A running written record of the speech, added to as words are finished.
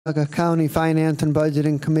County Finance and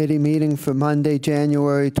Budgeting Committee meeting for Monday,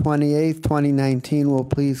 January 28th, 2019 will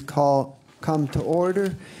please come to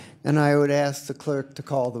order, and I would ask the clerk to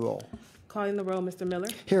call the roll. Calling the roll, Mr. Miller.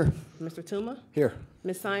 Here. Mr. Tuma. Here.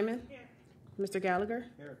 Ms. Simon. Here. Mr. Gallagher.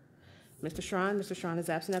 Here. Mr. Schron. Mr. Schron is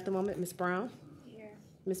absent at the moment. Ms. Brown. Here.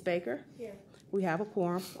 Ms. Baker. Here. We have a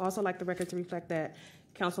quorum. Also like the record to reflect that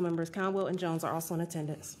Council members Conwell and Jones are also in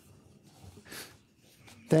attendance.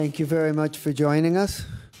 Thank you very much for joining us.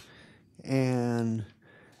 And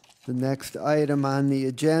the next item on the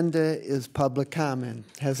agenda is public comment.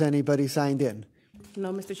 Has anybody signed in?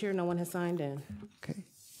 No, Mr. Chair, no one has signed in. Okay,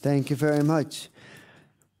 thank you very much.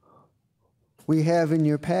 We have in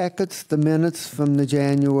your packets the minutes from the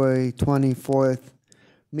January 24th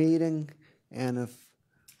meeting, and if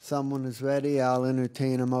someone is ready, I'll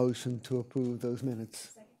entertain a motion to approve those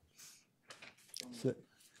minutes. So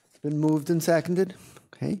it's been moved and seconded.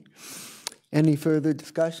 Okay. Any further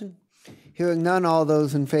discussion? Hearing none, all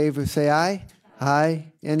those in favor say aye. Aye.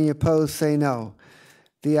 Any opposed say no.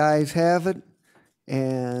 The ayes have it,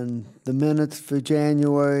 and the minutes for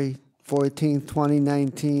January 14th,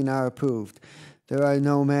 2019 are approved. There are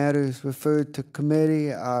no matters referred to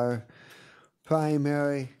committee. Our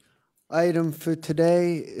primary item for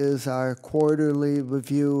today is our quarterly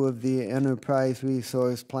review of the Enterprise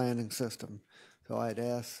Resource Planning System. So I'd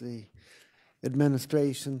ask the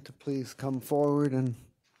administration to please come forward and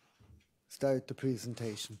start the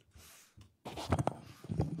presentation.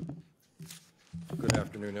 Good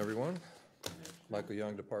afternoon, everyone. Michael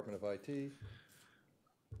Young, Department of IT.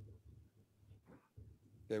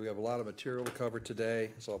 Okay, we have a lot of material to cover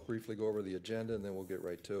today, so I'll briefly go over the agenda and then we'll get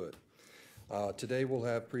right to it. Today we'll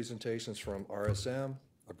have presentations from RSM,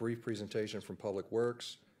 a brief presentation from Public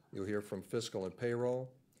Works. You'll hear from Fiscal and Payroll.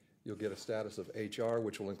 You'll get a status of HR,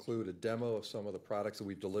 which will include a demo of some of the products that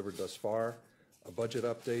we've delivered thus far, a budget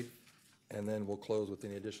update, and then we'll close with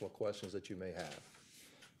any additional questions that you may have.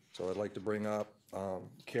 So I'd like to bring up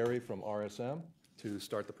Carrie from RSM to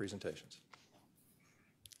start the presentations.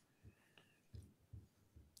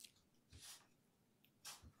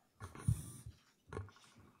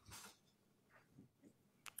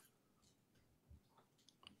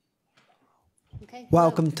 Okay.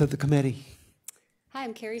 Welcome to the committee. Hi,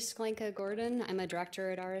 I'm Carrie Sklenka Gordon. I'm a director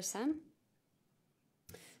at RSM.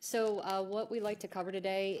 So what we'd like to cover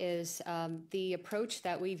today is the approach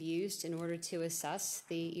that we've used in order to assess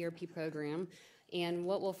the ERP program. And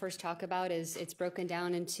what we'll first talk about is it's broken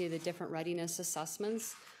down into the different readiness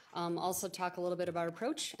assessments. Also talk a little bit about our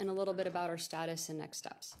approach and a little bit about our status and next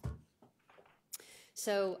steps.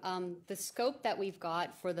 So the scope that we've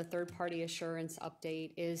got for the third-party assurance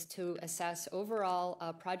update is to assess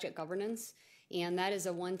overall project governance. And that is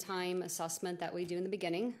a one-time assessment that we do in the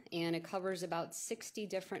beginning, and it covers about 60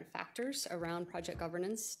 different factors around project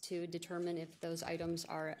governance to determine if those items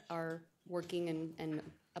are working and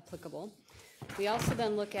applicable. We also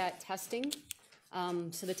then look at testing,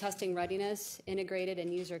 so the testing readiness, integrated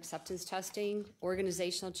and user acceptance testing,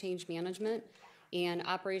 organizational change management, and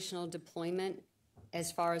operational deployment as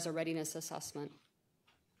far as a readiness assessment.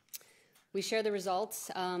 We share the results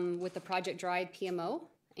with the Project Drive PMO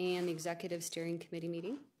and the Executive Steering Committee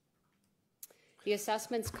meeting. The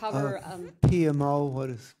assessments cover... PMO, what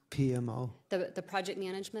is PMO? The Project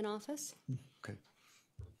Management Office. Okay.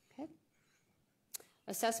 Okay.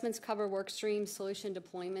 Assessments cover workstream solution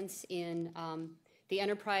deployments in the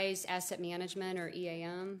Enterprise Asset Management, or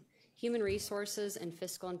EAM, Human Resources, and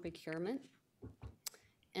Fiscal and Procurement.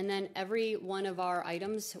 And then every one of our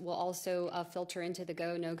items will also filter into the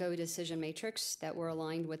go, no-go decision matrix that we're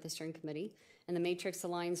aligned with the steering committee. And the matrix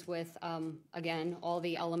aligns with, again, all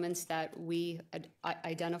the elements that we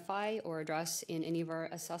identify or address in any of our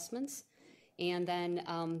assessments. And then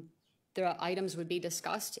the items would be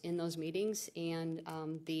discussed in those meetings, and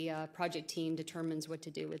the project team determines what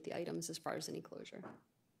to do with the items as far as any closure.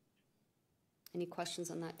 Any questions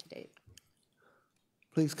on that to date?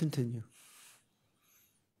 Please continue.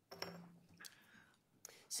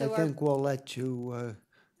 So I think we'll let you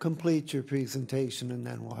complete your presentation, and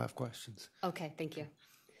then we'll have questions. Okay, thank you.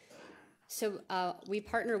 So we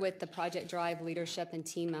partner with the Project Drive leadership and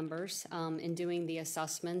team members in doing the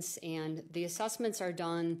assessments, and the assessments are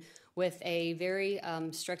done with a very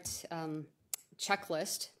strict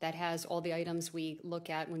checklist that has all the items we look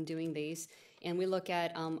at when doing these. And we look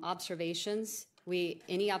at observations.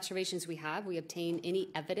 Any observations we have, we obtain any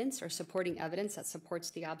evidence or supporting evidence that supports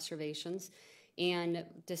the observations, and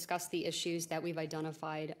discuss the issues that we've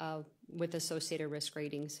identified with associated risk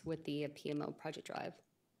ratings with the PMO Project Drive.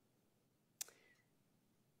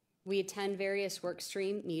 We attend various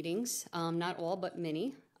workstream meetings, not all, but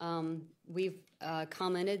many. We've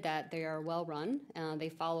commented that they are well-run. They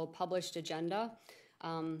follow published agenda,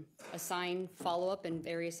 assign follow-up and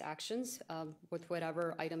various actions with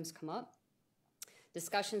whatever items come up.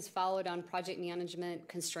 Discussions followed on project management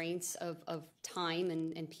constraints of time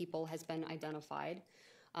and people has been identified.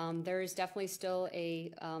 There is definitely still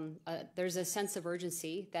there's a sense of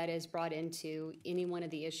urgency that is brought into any one of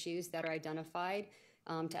the issues that are identified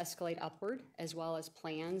to escalate upward, as well as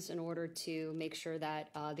plans in order to make sure that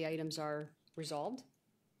the items are resolved.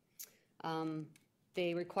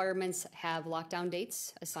 The requirements have lockdown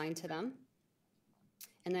dates assigned to them.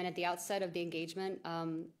 And then at the outset of the engagement,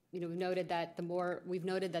 we've noted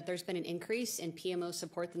that there's been an increase in PMO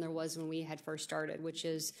support than there was when we had first started, which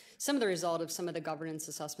is some of the result of some of the governance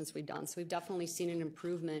assessments we've done. So we've definitely seen an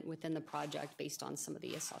improvement within the project based on some of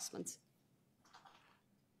the assessments.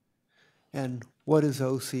 And what is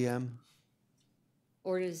OCM?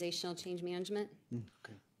 Organizational change management.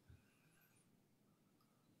 Okay.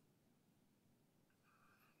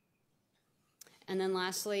 And then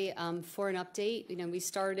lastly, for an update, we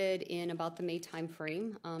started in about the May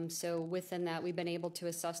timeframe. So within that, we've been able to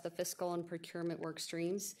assess the fiscal and procurement work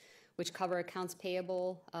streams, which cover accounts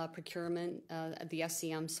payable, procurement, the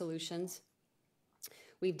SCM solutions.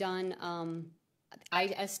 We've done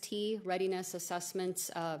IST readiness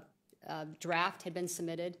assessments. Draft had been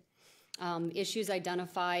submitted. Issues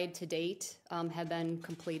identified to date have been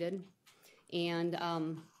completed. And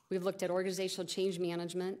we've looked at organizational change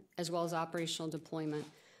management as well as operational deployment.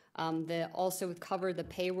 Also we've covered the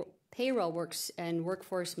payroll works and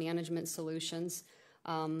workforce management solutions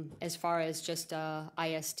as far as just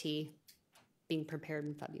IST being prepared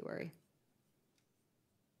in February.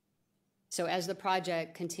 So as the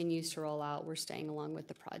project continues to roll out, we're staying along with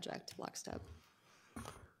the project lockstep.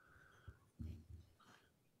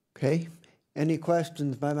 Okay. Any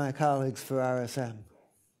questions by my colleagues for RSM?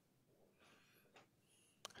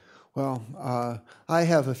 Well, I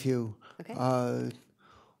have a few. Okay.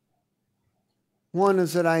 One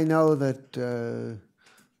is that I know that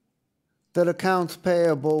that accounts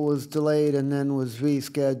payable was delayed and then was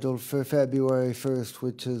rescheduled for February 1st,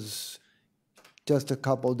 which is just a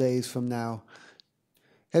couple days from now.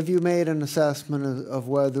 Have you made an assessment of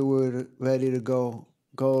whether we're ready to go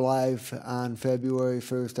live on February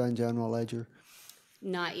 1st on General Ledger?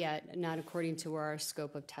 Not yet, not according to where our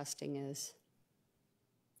scope of testing is.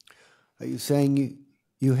 Are you saying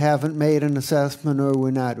you haven't made an assessment or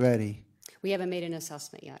we're not ready? We haven't made an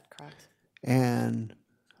assessment yet, correct? And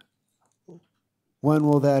when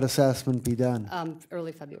will that assessment be done?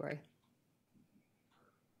 Early February.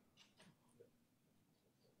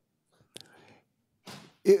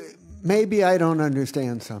 Maybe I don't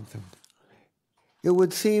understand something. It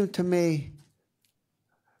would seem to me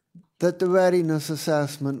that the readiness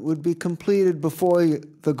assessment would be completed before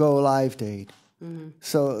the go-live date. Mm-hmm.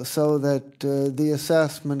 So that the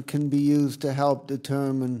assessment can be used to help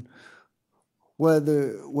determine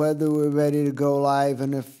whether we're ready to go live,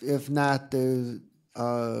 and if not, there's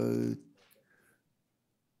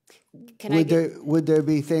would there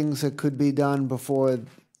be things that could be done before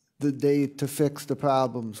the date to fix the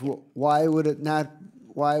problems? Why would it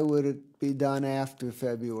be done after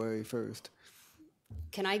February 1st?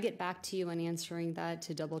 Can I get back to you on answering that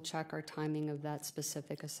to double check our timing of that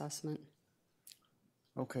specific assessment?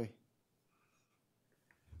 Okay.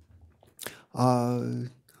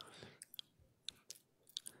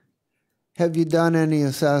 Have you done any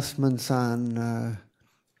assessments on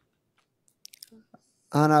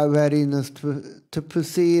our readiness to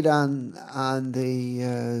proceed on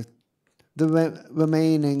the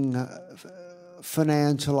remaining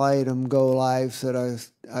financial item go lives that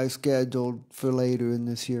are scheduled for later in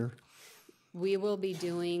this year? We will be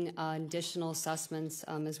doing additional assessments,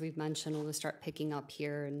 as we've mentioned. We'll start picking up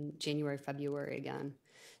here in January, February again.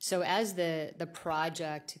 So as the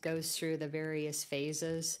project goes through the various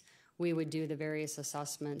phases, we would do the various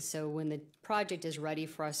assessments. So when the project is ready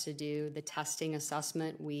for us to do the testing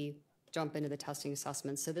assessment, we jump into the testing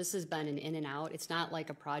assessment. So this has been an in and out. It's not like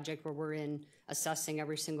a project where we're in assessing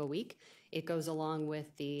every single week. It goes along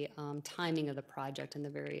with the timing of the project and the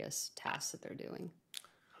various tasks that they're doing.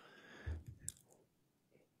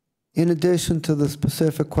 In addition to the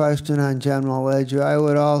specific question on General Ledger, I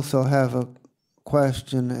would also have a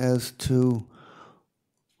question as to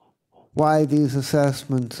why these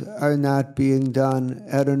assessments are not being done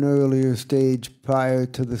at an earlier stage prior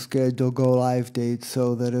to the scheduled go-live date,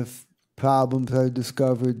 so that if problems are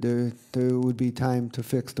discovered, there would be time to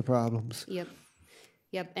fix the problems.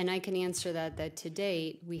 Yep, and I can answer that to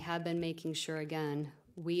date, we have been making sure, again,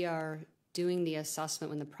 we are doing the assessment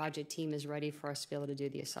when the project team is ready for us to be able to do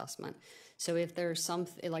the assessment. So if there's some,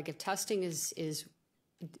 like if testing is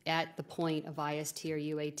at the point of IST or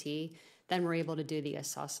UAT, then we're able to do the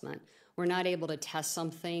assessment. We're not able to test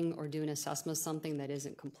something or do an assessment of something that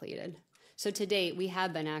isn't completed. So to date, we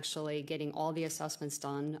have been actually getting all the assessments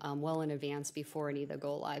done well in advance before any of the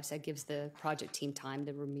go lives. That gives the project team time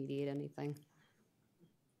to remediate anything.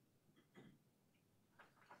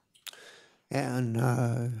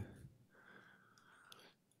 And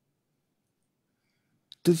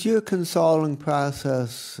does your consulting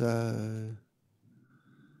process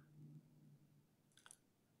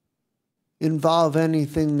involve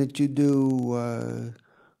anything that you do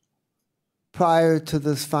prior to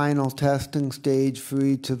this final testing stage for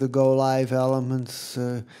each of the go-live elements?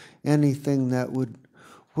 Anything that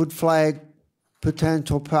would flag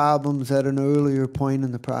potential problems at an earlier point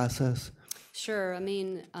in the process? Sure. I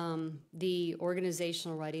mean, the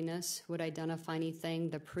organizational readiness would identify anything.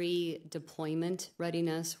 The pre-deployment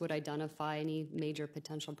readiness would identify any major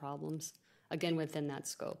potential problems. Again, within that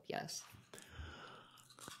scope, yes.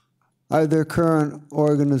 Are there current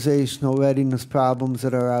organizational readiness problems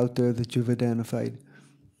that are out there that you've identified?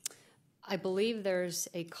 I believe there's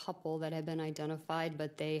a couple that have been identified,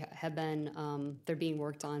 but they have been, they're being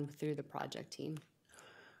worked on through the project team.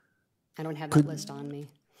 I don't have that list on me.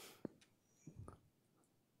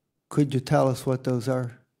 Could you tell us what those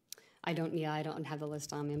are? I don't have the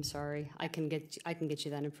list on me, I'm sorry. I can get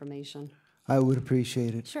you that information. I would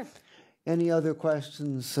appreciate it. Sure. Any other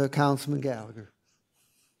questions, Councilman Gallagher?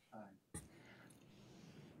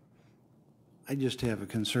 I just have a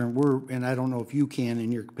concern. And I don't know if you can in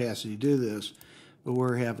your capacity do this, but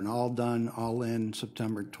we're having all done, all in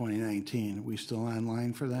September 2019. Are we still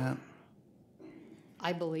online for that?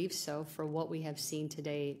 I believe so for what we have seen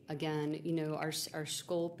today. Again, you know, our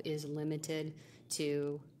scope is limited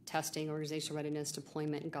to testing, organizational readiness,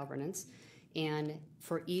 deployment, and governance. And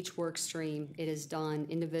for each work stream, it is done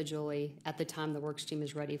individually at the time the work stream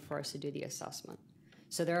is ready for us to do the assessment.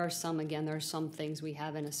 So there are some things we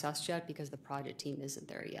haven't assessed yet because the project team isn't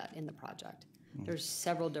there yet in the project. There's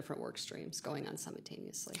several different work streams going on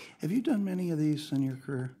simultaneously. Have you done many of these in your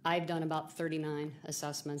career? I've done about 39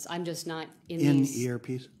 assessments. I'm just not in In these.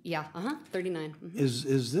 ERPs? Yeah, 39. Mhm.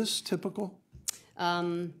 Is this typical?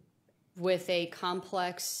 With a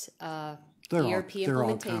complex They're ERP all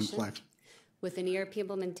implementation. complex. With an ERP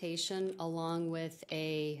implementation, along with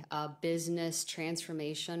a business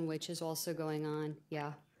transformation, which is also going on.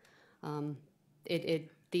 Yeah,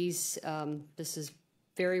 this is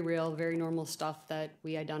very real, very normal stuff that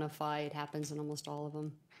we identify. It happens in almost all of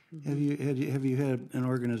them. Mm-hmm. Have you had an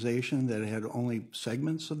organization that had only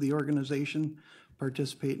segments of the organization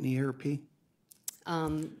participate in ERP?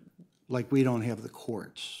 Like we don't have the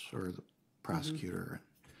courts or the prosecutor.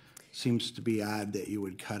 Mm-hmm. Seems to be odd that you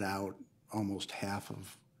would cut out almost half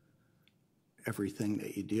of everything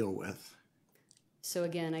that you deal with. So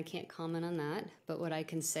again, I can't comment on that, but what I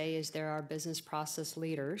can say is there are business process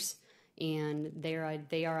leaders, and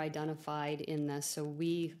they are identified in this. So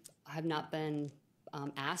we have not been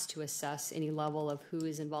asked to assess any level of who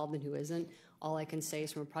is involved and who isn't. All I can say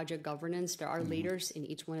is from a project governance, there are leaders in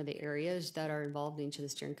each one of the areas that are involved in each of the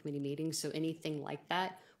steering committee meetings. So anything like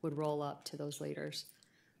that would roll up to those leaders.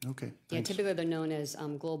 Okay. Thanks. Yeah, typically they're known as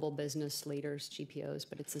global business leaders, GPOs,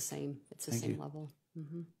 but it's the same. It's the same level.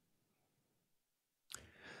 Mm-hmm.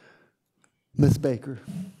 Ms. Baker.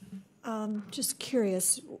 Just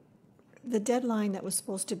curious, the deadline that was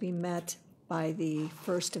supposed to be met by the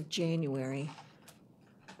 1st of January,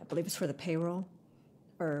 I believe it's for the payroll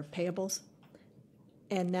or payables,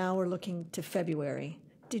 and now we're looking to February.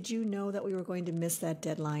 Did you know that we were going to miss that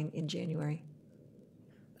deadline in January?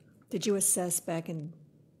 Did you assess back in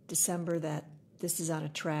December that this is on a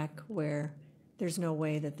track where there's no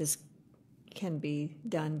way that this can be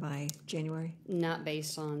done by January? Not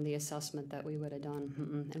based on the assessment that we would have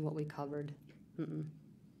done and what we covered.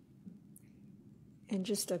 And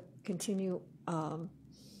just to continue,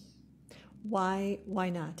 why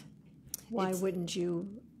not? Why wouldn't you,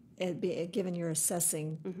 given your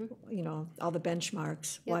assessing, you know, all the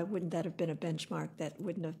benchmarks, why wouldn't that have been a benchmark that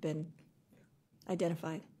wouldn't have been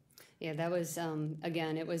identified? Yeah, that was,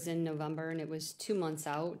 again, it was in November and it was 2 months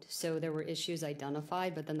out. So there were issues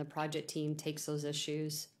identified, but then the project team takes those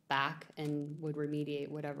issues back and would remediate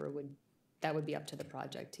whatever that would be up to the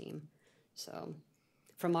project team. So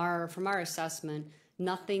from our assessment,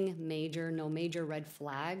 nothing major, no major red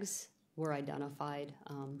flags were identified,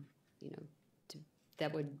 you know,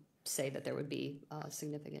 that would say that there would be a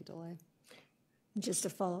significant delay. Just to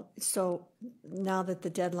follow, so now that the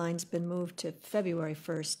deadline's been moved to February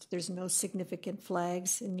 1st, there's no significant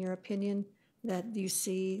flags, in your opinion, that you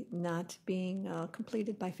see not being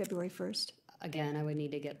completed by February 1st? Again, I would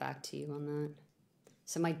need to get back to you on that.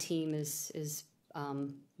 So my team is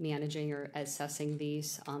managing or assessing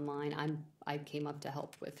these online. I came up to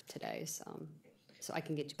help with today, so I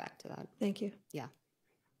can get you back to that. Thank you. Yeah.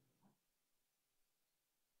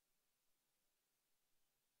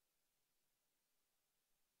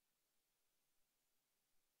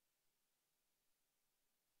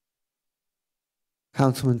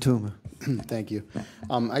 Councilman Toomer. Thank you.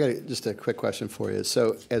 I got just a quick question for you.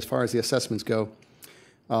 So as far as the assessments go,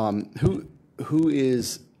 who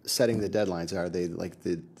is setting the deadlines? Are they like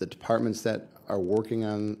the departments that are working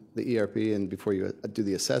on the ERP and before you do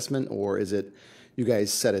the assessment, or is it you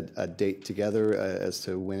guys set a date together as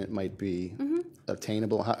to when it might be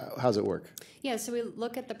obtainable? How's it work? Yeah, so we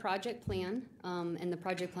look at the project plan, and the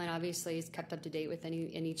project plan obviously is kept up to date with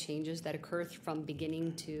any changes that occur from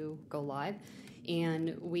beginning to go live.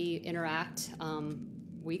 And we interact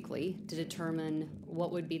weekly to determine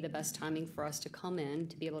what would be the best timing for us to come in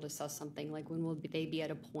to be able to assess something, like when will they be at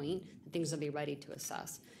a point that things will be ready to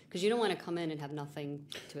assess. Because you don't want to come in and have nothing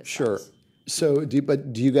to assess. Sure. So, do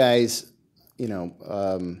you guys,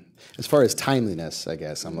 as far as timeliness, I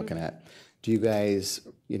guess I'm looking at, do you guys,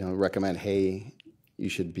 recommend, hey, you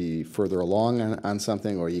should be further along on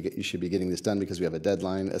something, or you should be getting this done because we have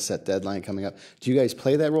a set deadline coming up? Do you guys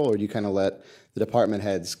play that role, or do you kind of let the department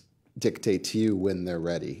heads dictate to you when they're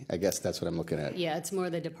ready? I guess that's what I'm looking at. Yeah, it's more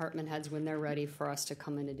the department heads when they're ready for us to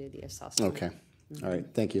come in and do the assessment. Okay. All right.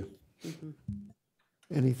 Thank you.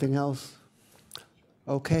 Anything else?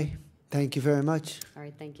 Okay. Thank you very much. All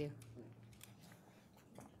right, thank you.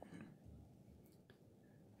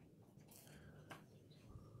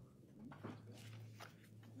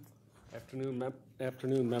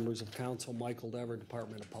 Afternoon, members of council. Michael Dever,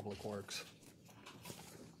 Department of Public Works.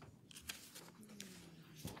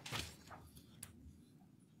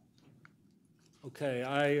 Okay,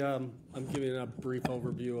 I'm giving a brief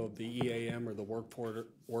overview of the EAM, or the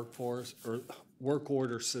workforce or work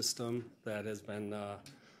order system that has been.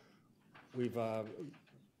 We've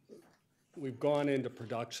gone into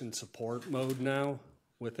production support mode now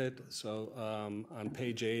with it. So on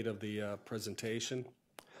page 8 of the presentation.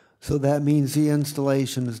 So that means the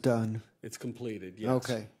installation is done. It's completed, yes.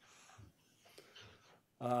 Okay.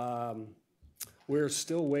 We're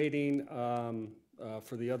still waiting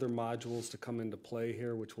for the other modules to come into play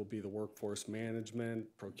here, which will be the workforce management,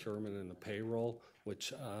 procurement, and the payroll,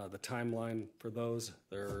 which the timeline for those,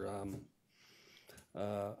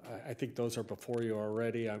 I think those are before you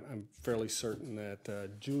already. I'm fairly certain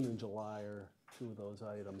that June and July are two of those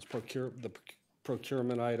items. The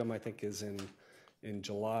procurement item, I think, is in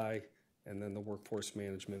July, and then the workforce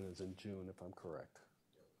management is in June, if I'm correct.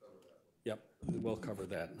 Yep, we'll cover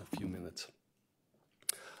that in a few minutes.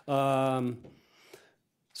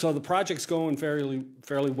 So the project's going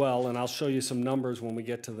fairly well, and I'll show you some numbers when we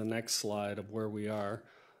get to the next slide of where we are.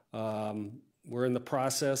 We're in the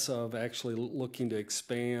process of actually looking to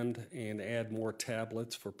expand and add more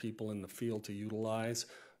tablets for people in the field to utilize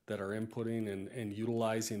that are inputting and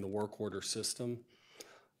utilizing the work order system.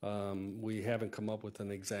 We haven't come up with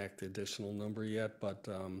an exact additional number yet, but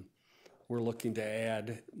we're looking to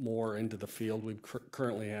add more into the field. We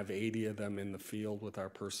currently have 80 of them in the field with our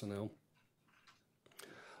personnel.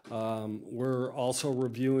 We're also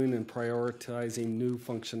reviewing and prioritizing new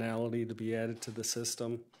functionality to be added to the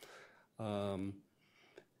system.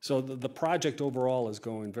 So the project overall is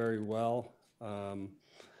going very well.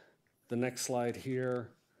 The next slide here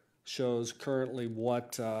shows currently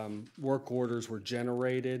what work orders were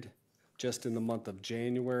generated just in the month of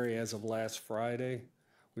January. As of last Friday,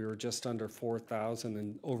 we were just under 4,000,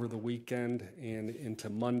 and over the weekend and into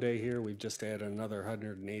Monday here, we've just added another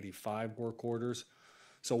 185 work orders.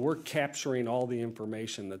 So we're capturing all the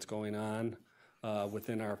information that's going on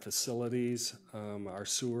within our facilities, our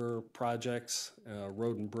sewer projects,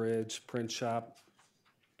 road and bridge, print shop.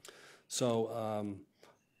 So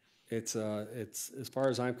it's as far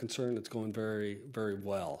as I'm concerned, it's going very, very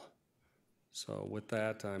well. So with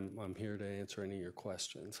that, I'm here to answer any of your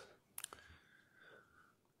questions.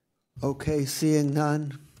 Okay, seeing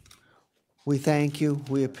none, we thank you.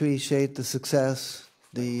 We appreciate the success.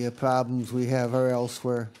 The problems we have are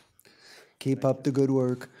elsewhere. Keep up the good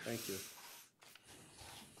work. Thank you.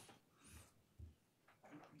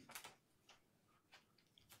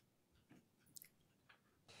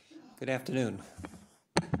 Good afternoon.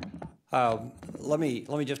 Let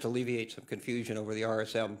me just alleviate some confusion over the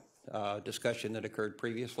RSM discussion that occurred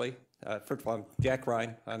previously. First of all, I'm Jack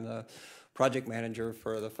Ryan. I'm the project manager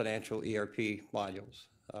for the financial ERP modules.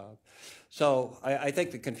 So I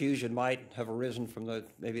think the confusion might have arisen from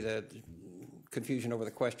maybe the confusion over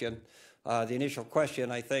the question. The initial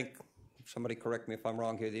question, I think, somebody correct me if I'm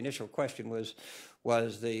wrong here, the initial question was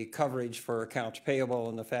the coverage for accounts payable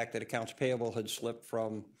and the fact that accounts payable had slipped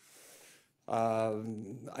from,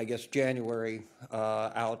 I guess, January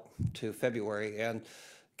out to February. And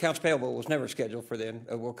accounts payable was never scheduled for then.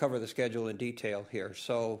 We'll cover the schedule in detail here.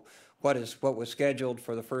 So what was scheduled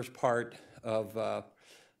for the first part of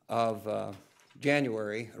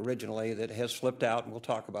January originally that has slipped out, and we'll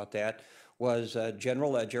talk about that, was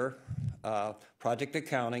general ledger, project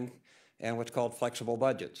accounting, and what's called flexible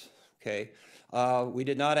budgets. Okay, we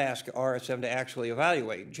did not ask RSM to actually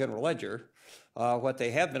evaluate general ledger. What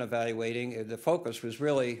they have been evaluating, the focus was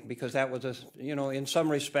really because that was in some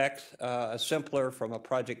respects, a simpler from a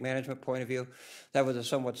project management point of view. That was a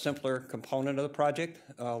somewhat simpler component of the project,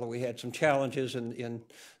 although we had some challenges in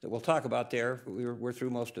that we'll talk about there. We're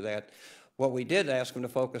through most of that. What we did ask them to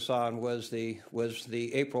focus on was the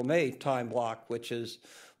April-May time block, which is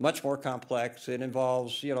much more complex. It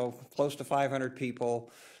involves, close to 500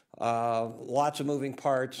 people, lots of moving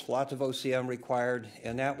parts, lots of OCM required,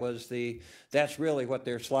 and that's really what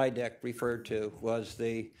their slide deck referred to was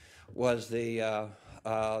the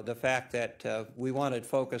fact that we wanted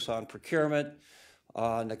focus on procurement,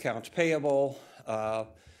 on accounts payable.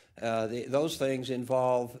 Those things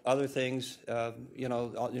involve other things,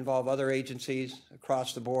 involve other agencies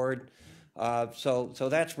across the board. So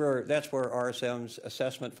that's where RSM's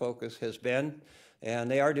assessment focus has been,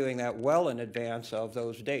 and they are doing that well in advance of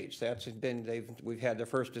those dates. We've had the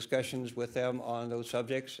first discussions with them on those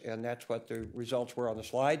subjects, and that's what the results were on the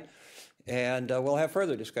slide. And we'll have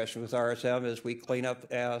further discussion with RSM as we clean up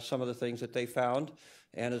some of the things that they found,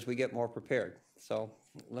 and as we get more prepared. So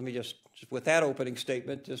let me just with that opening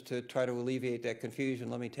statement, just to try to alleviate that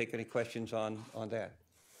confusion, let me take any questions on that.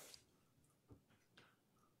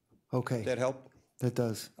 Okay. Does that help? That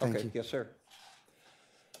does. Thank you. Yes, sir.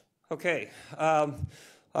 Okay. At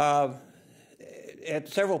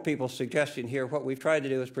several people's suggestion here, what we've tried to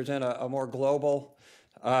do is present a more global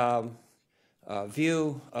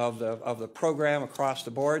view of the program across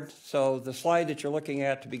the board. So the slide that you're looking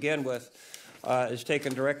at to begin with is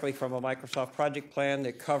taken directly from a Microsoft project plan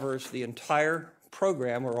that covers the entire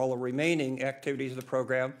program, or all the remaining activities of the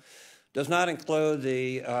program. Does not include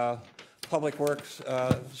the Public Works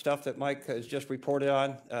stuff that Mike has just reported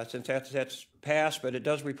on, since that's passed, but it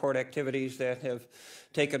does report activities that have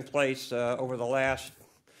taken place over the last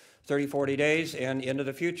 30, 40 days and into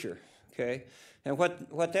the future, okay? And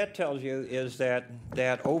what that tells you is that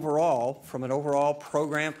overall, from an overall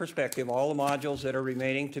program perspective, all the modules that are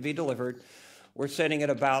remaining to be delivered, we're sitting at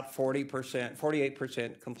about 40%,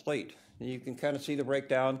 48% complete. And you can kind of see the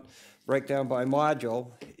breakdown by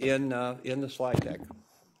module in the slide deck,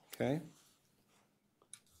 okay?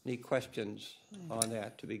 Any questions on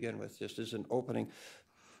that to begin with, just as an opening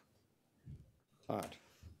thought?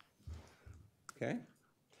 Okay.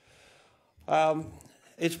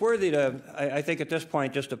 It's worthy to, I think at this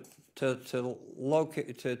point, just to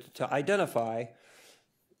identify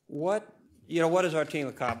what has our team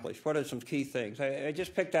accomplished? What are some key things? I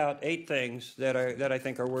just picked out 8 things that I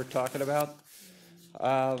think are worth talking about.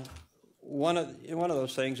 One of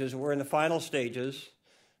those things is we're in the final stages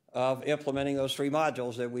of implementing those 3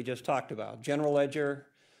 modules that we just talked about: general ledger,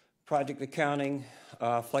 project accounting,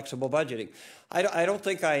 flexible budgeting. I don't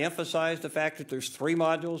think I emphasized the fact that there's 3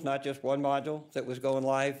 modules, not just 1 module that was going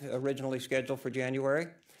live originally scheduled for January,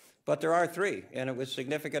 but there are 3, and it was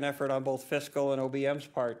significant effort on both fiscal and OBM's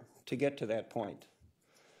part to get to that point.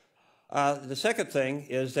 The second thing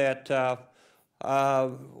is that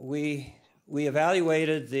we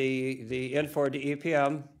evaluated the Infor to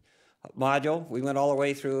EPM module. We went all the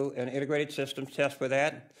way through an integrated systems test with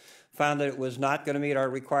that, found that it was not going to meet our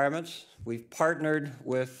requirements. We've partnered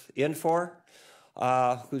with Infor,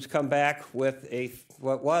 who's come back with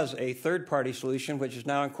what was a third-party solution, which is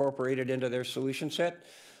now incorporated into their solution set,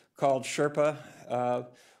 called Sherpa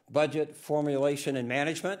Budget Formulation and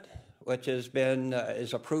Management, which is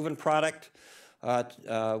a proven product.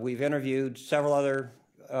 We've interviewed several other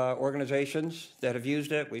organizations that have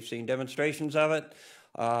used it. We've seen demonstrations of it.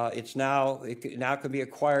 It now can be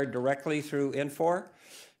acquired directly through Infor,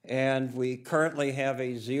 and we currently have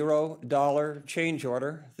a $0 change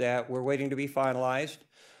order that we're waiting to be finalized,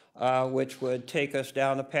 which would take us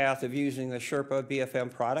down the path of using the Sherpa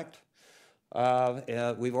BFM product.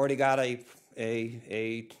 We've already got a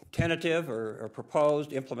tentative or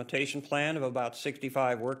proposed implementation plan of about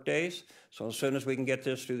 65 work days. So as soon as we can get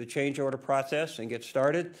this through the change order process and get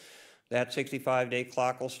started, that 65-day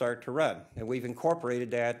clock will start to run. And we've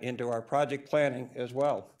incorporated that into our project planning as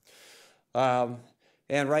well.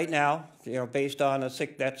 And right now, based on that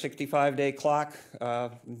 65-day clock,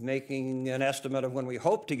 making an estimate of when we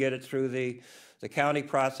hope to get it through the county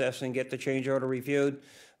process and get the change order reviewed,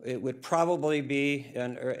 it would probably be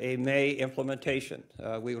a May implementation.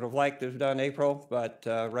 We would have liked to have done April, but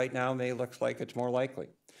right now May looks like it's more likely.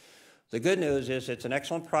 The good news is it's an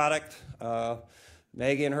excellent product.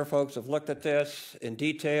 Maggie and her folks have looked at this in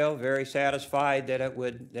detail, very satisfied that it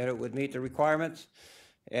would meet the requirements,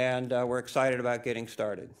 and we're excited about getting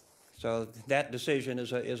started. So that decision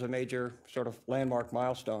is a major sort of landmark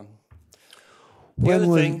milestone. When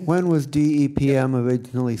was DEPM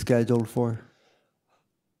originally scheduled for?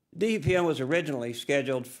 DEPM was originally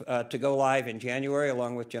scheduled to go live in January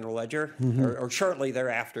along with General Ledger, or shortly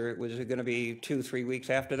thereafter. It was going to be 2-3 weeks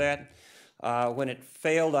after that. When it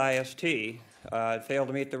failed IST, it failed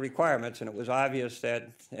to meet the requirements, and it was obvious that,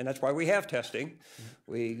 and that's why we have testing.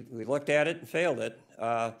 We looked at it and failed it.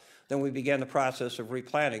 Then we began the process of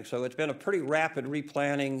replanning. So it's been a pretty rapid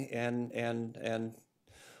replanning and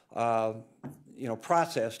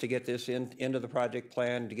process to get this into the project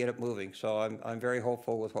plan, to get it moving. So I'm very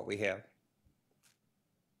hopeful with what we have.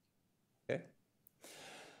 Okay.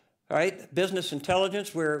 All right, business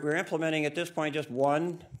intelligence. We're implementing at this point just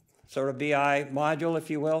one sort of BI module, if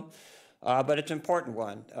you will, but it's an important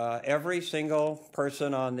one. Every single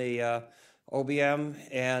person on the OBM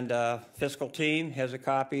and fiscal team has a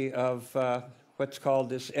copy of what's called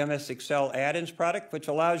this MS Excel add-ins product, which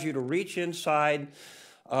allows you to reach inside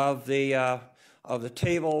of the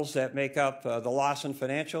tables that make up the Lawson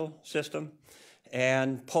financial system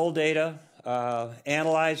and pull data,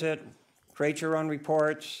 analyze it, create your own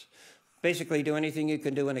reports, basically do anything you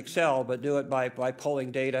can do in Excel, but do it by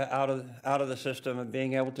pulling data out of the system and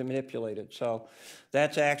being able to manipulate it. So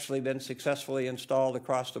that's actually been successfully installed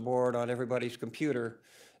across the board on everybody's computer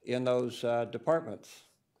in those departments.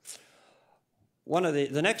 One of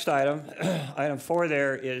the next item, item 4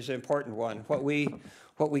 there, is an important one. What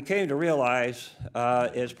we came to realize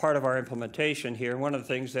as part of our implementation here, one of the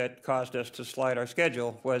things that caused us to slide our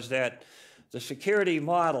schedule was that the security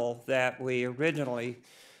model that we originally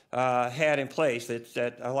had in place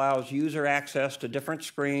that allows user access to different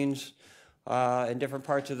screens and different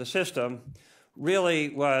parts of the system really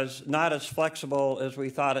was not as flexible as we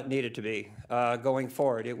thought it needed to be going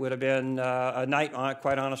forward. It would have been a nightmare,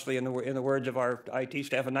 quite honestly, in the words of our IT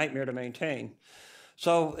staff, a nightmare to maintain.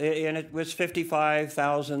 So, and it was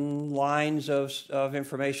 55,000 lines of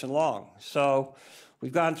information long. So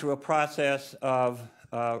we've gone through a process of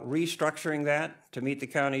restructuring that to meet the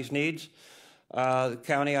county's needs. The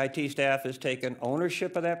county IT staff has taken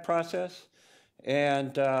ownership of that process,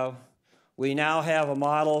 and we now have a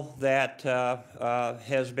model that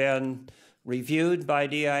has been reviewed by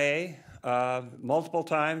DIA multiple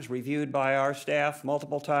times, reviewed by our staff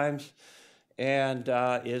multiple times, and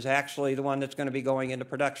is actually the one that's going to be going into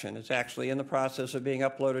production. It's actually in the process of being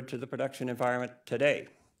uploaded to the production environment today.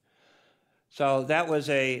 So that was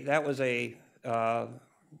a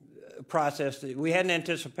process that we hadn't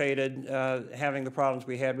anticipated having the problems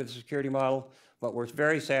we had with the security model, but we're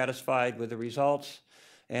very satisfied with the results,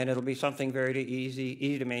 and it'll be something very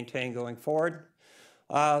easy to maintain going forward.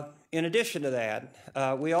 In addition to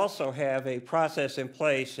that, we also have a process in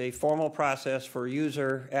place, a formal process for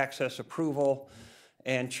user access approval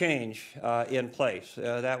and change in place.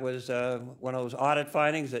 That was one of those audit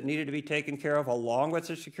findings that needed to be taken care of along with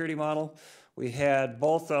the security model. We had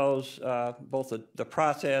both those, both the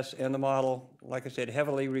process and the model, like I said,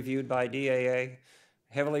 heavily reviewed by DAA,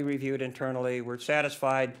 heavily reviewed internally. We're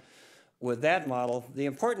satisfied with that model. The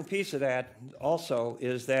important piece of that also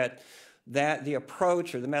is that the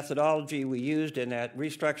approach or the methodology we used in that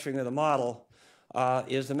restructuring of the model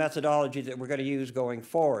is the methodology that we're going to use going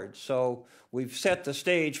forward. So we've set the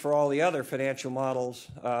stage for all the other financial models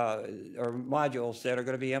or modules that are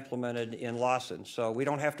going to be implemented in Lawson. So we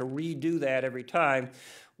don't have to redo that every time.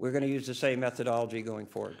 We're going to use the same methodology going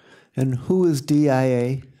forward. And who is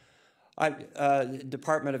DIA?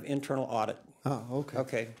 Department of Internal Audit. Oh, okay.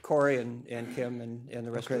 Okay, Corey and Kim and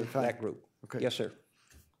the rest of that group. Okay. Yes, sir.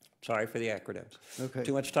 Sorry for the acronyms. Okay.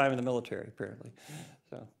 Too much time in the military, apparently.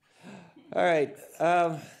 So, all right.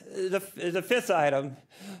 The fifth item,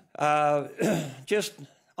 just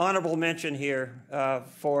honorable mention here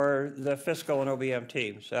for the fiscal and OBM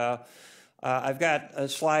teams. I've got a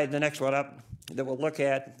slide, the next one up, that we'll look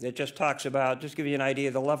at that just talks about, just give you an idea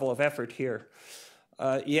of the level of effort here.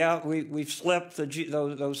 Yeah, we've slipped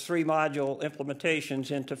those 3 module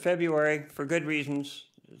implementations into February for good reasons.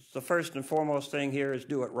 The first and foremost thing here is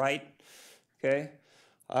do it right, okay?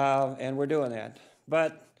 And we're doing that.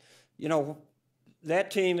 But, you know,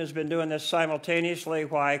 that team has been doing this simultaneously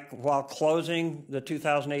while closing the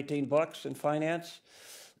 2018 books in finance.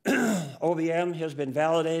 OBM has been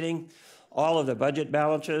validating all of the budget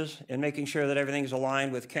balances and making sure that everything's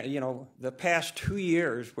aligned with, the past 2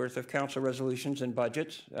 years worth of council resolutions and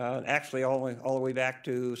budgets, actually all the way back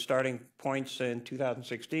to starting points in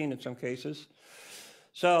 2016 in some cases.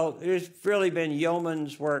 So there's really been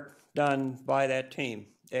yeoman's work done by that team.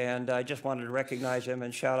 And I just wanted to recognize them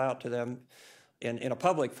and shout out to them in a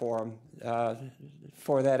public forum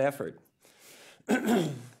for that effort.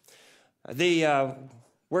 The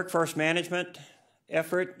workforce management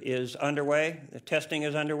effort is underway. The testing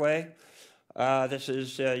is underway. This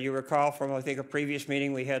is, you recall from, I think, a previous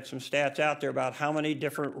meeting, we had some stats out there about how many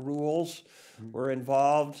different rules were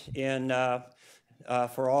involved in,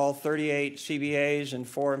 for all 38 CBAs and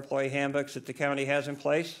 4 employee handbooks that the county has in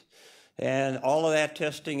place. And all of that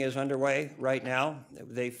testing is underway right now.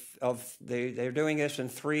 They're doing this in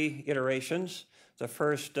 3 iterations. The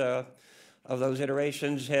first of those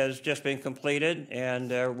iterations has just been completed,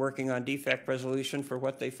 and they're working on defect resolution for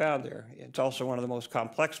what they found there. It's also one of the most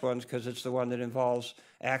complex ones because it's the one that involves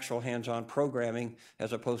actual hands-on programming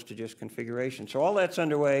as opposed to just configuration. So all that's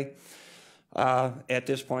underway at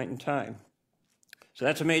this point in time. So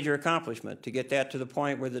that's a major accomplishment, to get that to the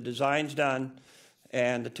point where the design's done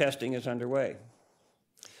and the testing is underway.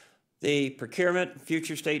 The procurement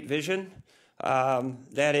future state vision,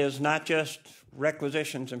 that is not just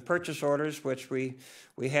requisitions and purchase orders, which we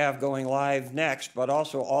have going live next, but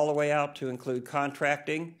also all the way out to include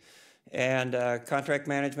contracting and contract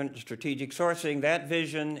management and strategic sourcing. That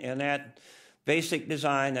vision and that basic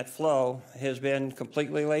design, that flow, has been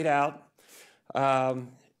completely laid out,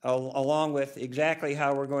 along with exactly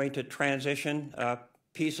how we're going to transition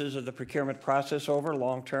pieces of the procurement process over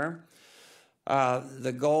long term.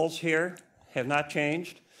 The goals here have not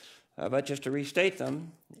changed, but just to restate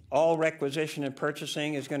them, all requisition and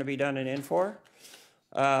purchasing is going to be done in Infor.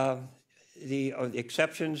 The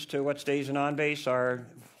exceptions to what stays in on-base are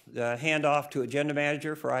the handoff to agenda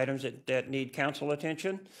manager for items that need council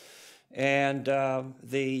attention, and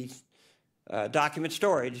the document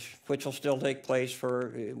storage, which will still take place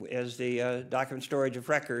as the document storage of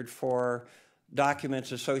record for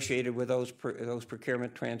documents associated with those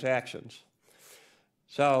procurement transactions.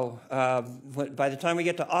 So by the time we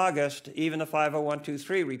get to August, even the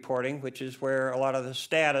 501(c)(3) reporting, which is where a lot of the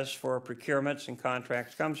status for procurements and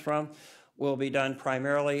contracts comes from, will be done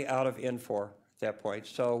primarily out of Infor at that point.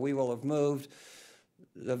 So we will have moved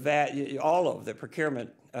all of the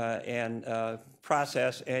procurement and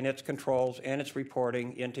process and its controls and its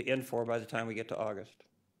reporting into Infor by the time we get to August.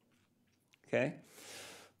 Okay?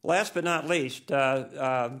 Last but not least,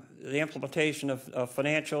 the implementation of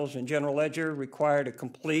financials and general ledger required a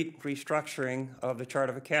complete restructuring of the chart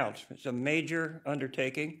of accounts. It's a major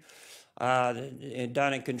undertaking done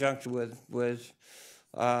in conjunction with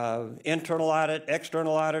internal audit,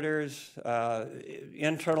 external auditors,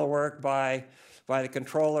 internal work by the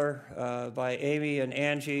controller, by Amy and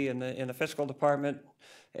Angie in the fiscal department,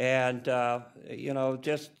 and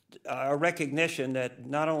just a recognition that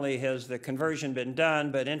not only has the conversion been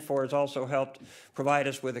done, but Infor has also helped provide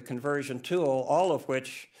us with a conversion tool, all of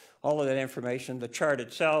that information, the chart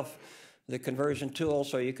itself, the conversion tool,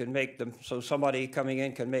 so you can make them, so somebody coming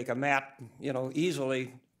in can make a map,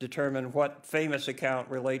 easily determine what famous account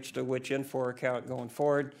relates to which Infor account going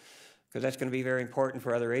forward, because that's going to be very important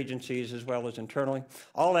for other agencies as well as internally.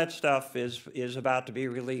 All that stuff is about to be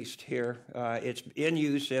released here. It's in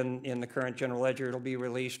use in the current general ledger. It'll be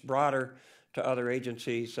released broader to other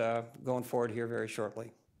agencies going forward here very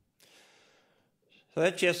shortly. So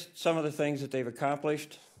that's just some of the things that they've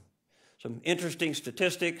accomplished. Some interesting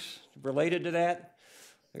statistics related to that.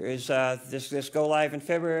 There is this go live in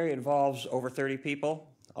February involves over 30 people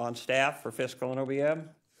on staff for fiscal and OBM.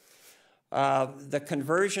 The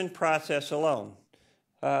conversion process alone,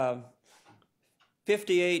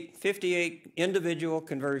 58 individual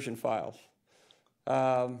conversion files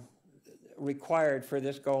required for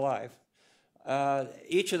this go live.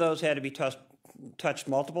 Each of those had to be touched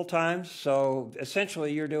multiple times, so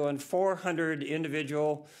essentially you're doing 400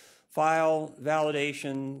 individual file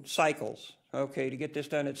validation cycles, okay, to get this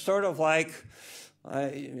done. It's sort of like,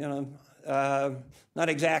 not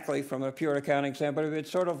exactly from a pure accounting standpoint, but it's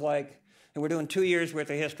sort of like, and we're doing 2 years worth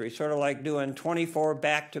of history, sort of like doing 24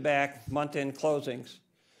 back-to-back month-end closings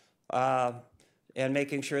and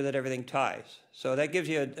making sure that everything ties. So that gives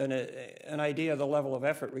you an idea of the level of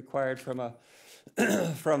effort required from a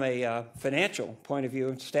financial point of view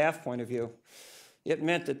and staff point of view. It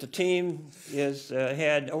meant that the team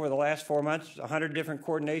had, over the last 4 months, 100 different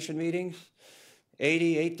coordination meetings,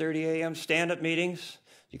 8:30 a.m. stand-up meetings.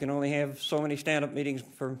 You can only have so many stand-up meetings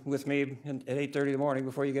with me at 8:30 in the morning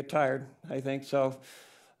before you get tired, I think. So,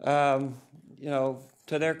 you know,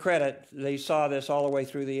 to their credit, they saw this all the way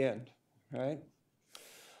through the end, right?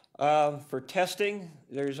 For testing,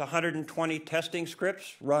 there's 120 testing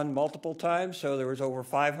scripts run multiple times, so there was over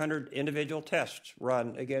 500 individual tests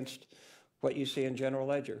run against what you see in General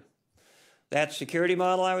Ledger. That security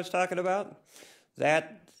model I was talking about,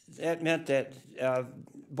 that meant that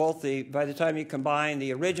by the time you combine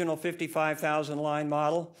the original 55,000 line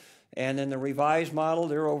model and then the revised model,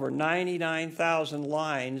 there are over 99,000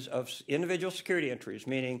 lines of individual security entries,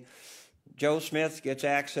 meaning Joe Smith gets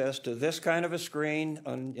access to this kind of a screen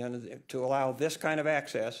and to allow this kind of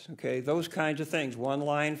access, okay, those kinds of things, one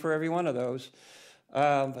line for every one of those.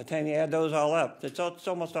 By the time you add those all up, it's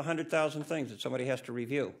almost 100,000 things that somebody has to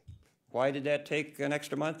review. Why did that take an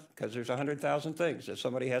extra month? Because there's 100,000 things that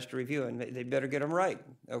somebody has to review, and they better get them right,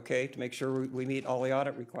 okay, to make sure we meet all the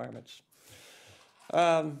audit requirements.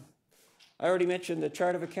 I already mentioned the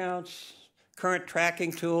chart of accounts, current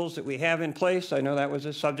tracking tools that we have in place. I know that was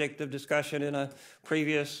a subject of discussion in a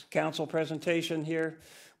previous council presentation here.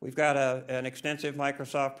 We've got an extensive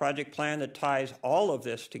Microsoft project plan that ties all of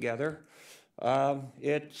this together.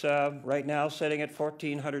 It's right now sitting at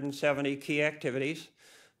 1,470 key activities.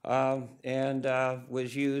 And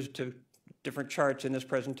was used to different charts in this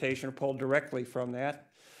presentation are pulled directly from that.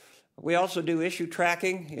 We also do issue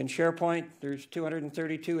tracking in SharePoint. There's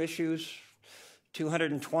 232 issues,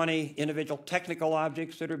 220 individual technical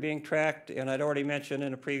objects that are being tracked, and I'd already mentioned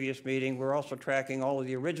in a previous meeting, we're also tracking all of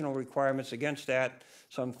the original requirements against that,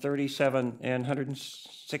 some 37 and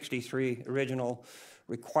 163 original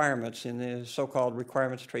requirements in the so-called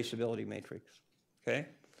requirements traceability matrix, okay?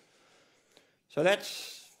 So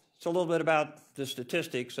it's a little bit about the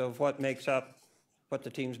statistics of what makes up what the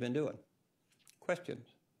team's been doing. Questions?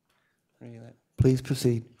 Any of that? Please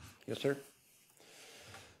proceed. Yes, sir.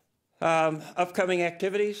 Upcoming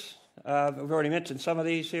activities. We've already mentioned some of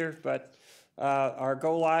these here, but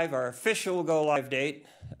our official go live date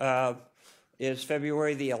is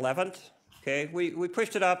February the 11th. Okay, we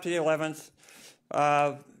pushed it up to the 11th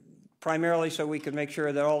primarily so we could make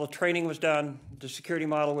sure that all the training was done, the security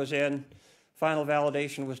model was in, final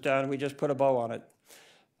validation was done. We just put a bow on it.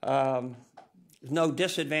 No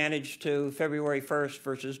disadvantage to February 1st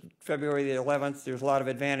versus February the 11th. There's a lot of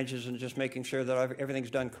advantages in just making sure that everything's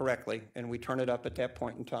done correctly, and we turn it up at that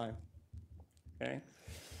point in time. Okay.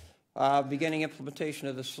 Beginning implementation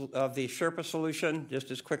of the Sherpa solution just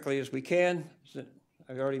as quickly as we can.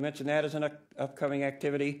 I've already mentioned that as an upcoming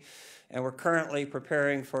activity. And we're currently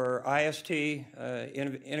preparing for IST,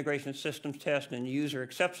 integration systems test, and user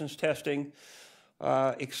acceptance testing.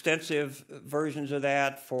 Extensive versions of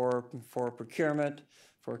that for procurement,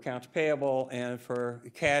 for accounts payable, and for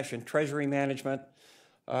cash and treasury management.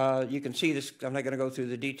 You can see this. I'm not going to go through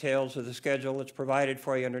the details of the schedule. It's provided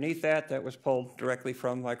for you underneath that. That was pulled directly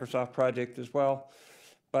from Microsoft Project as well.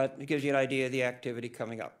 But it gives you an idea of the activity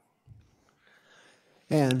coming up.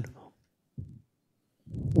 And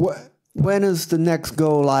when does the next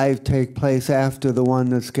go live take place after the one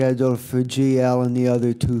that's scheduled for GL and the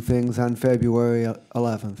other two things on February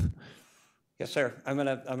 11th? Yes, sir. I'm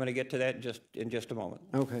gonna get to that in just a moment.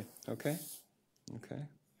 Okay. Okay. Okay.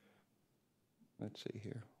 Let's see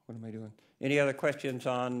here. What am I doing? Any other questions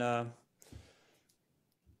on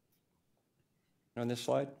this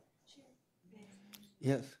slide?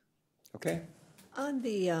 Yes. Okay. On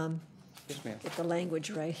the, Yes, ma'am. get the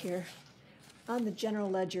language right here. On the general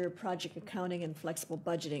ledger, project accounting and flexible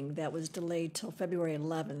budgeting, that was delayed till February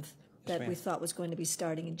 11th, that we ma'am. thought was going to be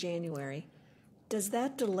starting in January. Does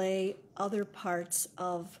that delay other parts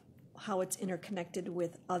of how it's interconnected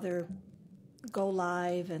with other go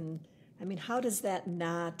live? And, I mean, how does that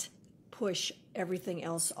not push everything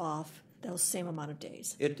else off those same amount of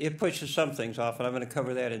days? It pushes some things off, and I'm going to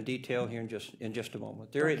cover that in detail here in just a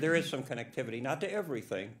moment. There is some connectivity, not to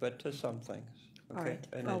everything, but to some things. Okay? All right,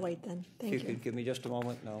 And I'll wait then. Thank If you. you could give me just a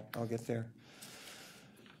moment, and I'll get there.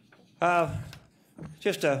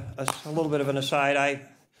 Just a little bit of an aside. I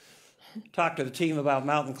talked to the team about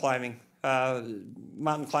mountain climbing.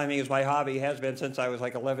 Mountain climbing is my hobby, has been since I was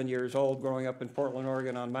like 11 years old, growing up in Portland,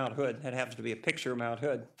 Oregon on Mount Hood. That happens to be a picture of Mount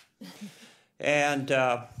Hood. And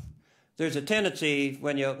there's a tendency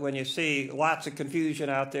when you see lots of confusion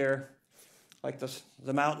out there, like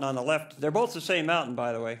the mountain on the left. They're both the same mountain,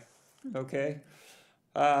 by the way. Okay.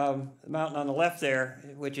 The mountain on the left there,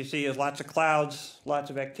 what you see is lots of clouds, lots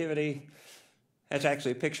of activity. That's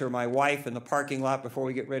actually a picture of my wife in the parking lot before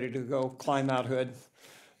we get ready to go climb Mount Hood.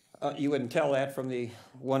 You wouldn't tell that from the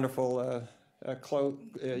wonderful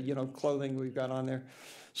clothing we've got on there.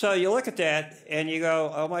 So you look at that and you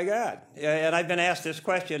go, oh my God. And I've been asked this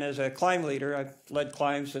question as a climb leader. I've led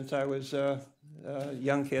climbs since I was a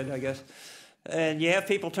young kid, I guess. And you have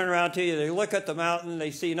people turn around to you, they look at the mountain,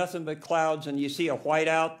 they see nothing but clouds, and you see a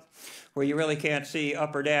whiteout where you really can't see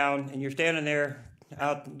up or down, and you're standing there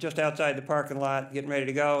just outside the parking lot getting ready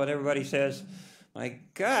to go, and everybody says, my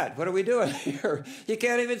God, what are we doing here? You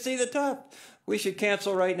can't even see the top. We should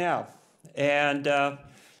cancel right now. And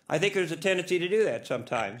I think there's a tendency to do that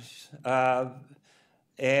sometimes. We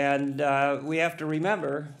have to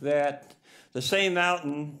remember that the same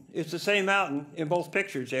mountain, it's the same mountain in both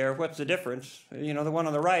pictures there. What's the difference? You know, the one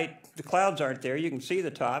on the right, the clouds aren't there. You can see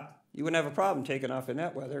the top. You wouldn't have a problem taking off in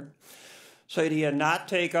that weather. So do you not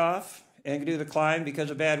take off and do the climb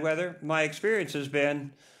because of bad weather? My experience has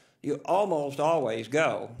been you almost always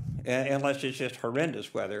go, unless it's just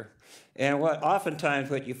horrendous weather. And oftentimes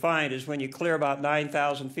what you find is when you clear about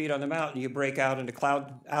 9,000 feet on the mountain, you break out of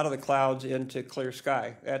the clouds into clear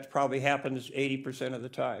sky. That probably happens 80% of the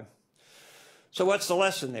time. So what's the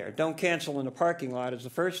lesson there? Don't cancel in the parking lot is the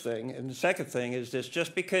first thing. And the second thing is this,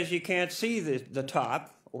 just because you can't see the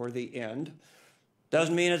top or the end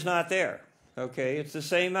doesn't mean it's not there. Okay, it's the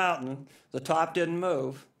same mountain. The top didn't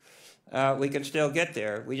move. We can still get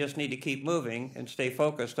there. We just need to keep moving and stay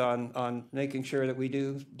focused on making sure that we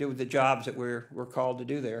do the jobs that we're called to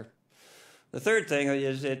do there. The third thing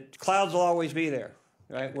is that clouds will always be there,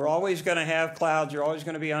 right? We're always going to have clouds. There's always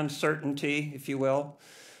going to be uncertainty, if you will.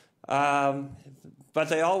 But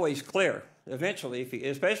they always clear. Eventually,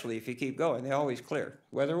 especially if you keep going, they always clear.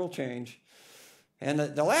 Weather will change. And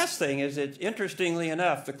the last thing is that, interestingly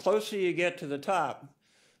enough, the closer you get to the top,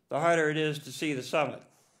 the harder it is to see the summit.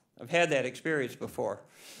 I've had that experience before.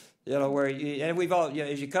 You know, where we've all,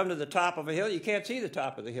 as you come to the top of a hill, you can't see the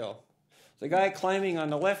top of the hill. The guy climbing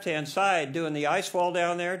on the left-hand side doing the ice wall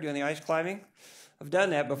down there, doing the ice climbing, I've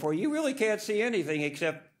done that before. You really can't see anything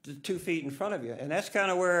except the 2 feet in front of you. And that's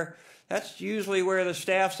kind of that's usually where the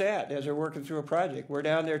staff's at as they're working through a project. We're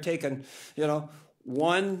down there taking,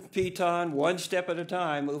 one piton, one step at a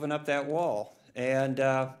time, moving up that wall. And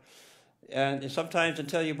sometimes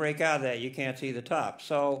until you break out of that, you can't see the top.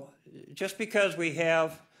 So just because we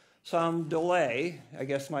have some delay, I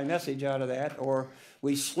guess my message out of that, or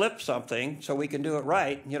we slip something so we can do it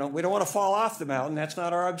right, we don't want to fall off the mountain. That's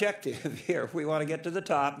not our objective here. We want to get to the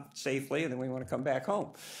top safely, and then we want to come back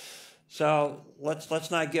home. So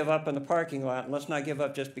let's not give up in the parking lot, and let's not give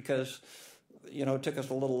up just because, it took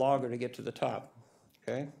us a little longer to get to the top.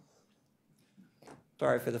 Okay?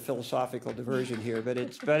 Sorry for the philosophical diversion here, but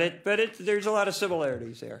there's a lot of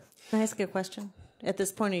similarities there. Can I ask you a question? At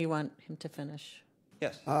this point, or you want him to finish?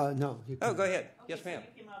 Yes. No. Oh, go ahead. Yes, ma'am.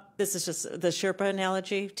 This is just the Sherpa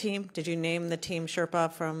analogy team. Did you name the team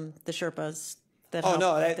Sherpa from the Sherpas? Oh,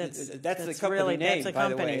 no, that's the company really, name, that's the by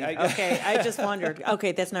company. the way. Okay, I just wondered.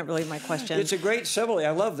 Okay, that's not really my question. It's a great simile. I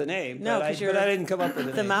love the name, no, but I didn't come up with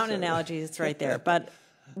the name. The mountain analogy is right there. But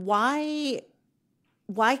why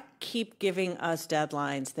keep giving us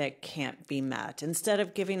deadlines that can't be met instead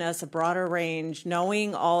of giving us a broader range,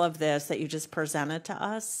 knowing all of this that you just presented to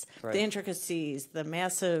us, right. The intricacies, the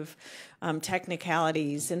massive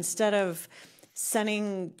technicalities, instead of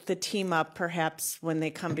setting the team up perhaps when they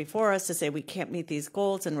come before us to say we can't meet these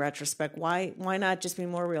goals in retrospect? Why not just be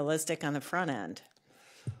more realistic on the front end?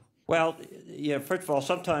 Well, first of all,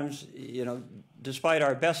 sometimes, despite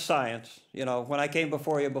our best science, when I came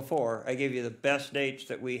before you before, I gave you the best dates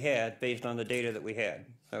that we had based on the data that we had.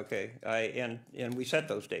 Okay, and we set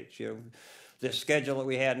those dates. This schedule that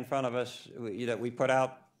we had in front of us that we put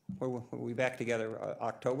out. Were we back together?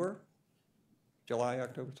 July,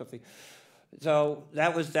 October, something. So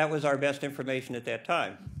that was our best information at that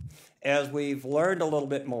time. As we've learned a little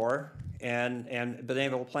bit more and been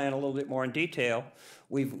able to plan a little bit more in detail,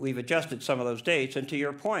 we've adjusted some of those dates. And to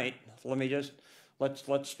your point,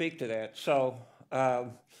 let's speak to that. So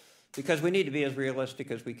because we need to be as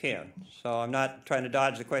realistic as we can. So I'm not trying to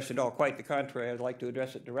dodge the question at all. Quite the contrary. I'd like to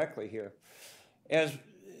address it directly here. As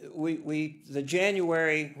the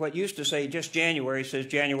January, what used to say just January says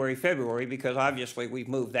January, February, because obviously we've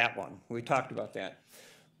moved that one. We talked about that.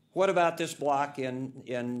 What about this block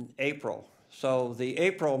in April? So the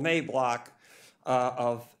April-May block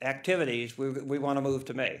of activities, we want to move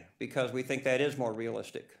to May because we think that is more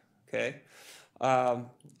realistic, okay?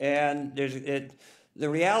 And the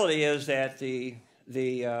reality is that the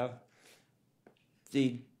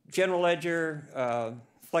general ledger,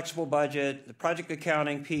 flexible budget, the project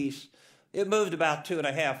accounting piece, it moved about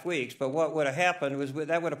 2.5 weeks. But what would have happened was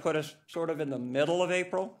that would have put us sort of in the middle of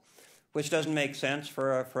April, which doesn't make sense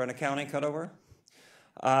for an accounting cutover.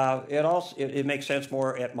 It makes sense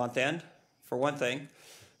more at month end, for one thing.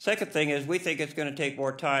 Second thing is we think it's going to take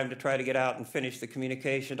more time to try to get out and finish the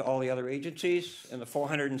communication to all the other agencies and the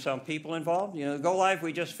 400 and some people involved. You know, the go live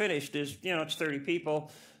we just finished is, you know, it's 30 people,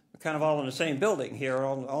 kind of all in the same building here,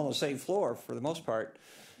 all on the same floor for the most part.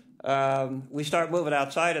 We start moving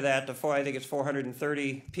outside of that to I think it's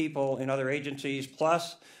 430 people in other agencies,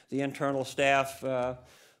 plus the internal staff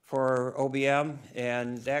for OBM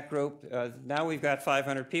and that group. Now we've got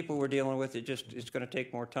 500 people we're dealing with. It's going to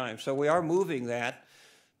take more time. So we are moving that.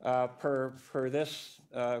 Per this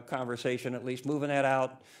conversation, at least moving that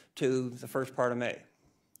out to the first part of May.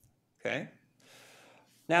 Okay.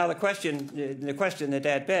 Now the question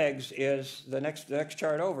that begs is the next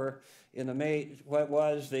chart over in the May. What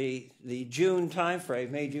was the June timeframe?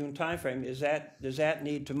 May-June timeframe. Does that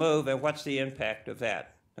need to move, and what's the impact of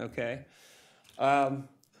that? Okay.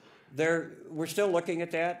 We're still looking at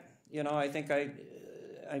that. You know, I think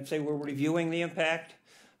I'd say we're reviewing the impact.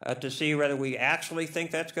 To see whether we actually think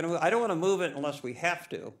that's going to move. I don't want to move it unless we have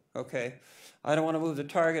to, okay? I don't want to move the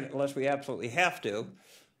target unless we absolutely have to.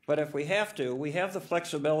 But if we have to, we have the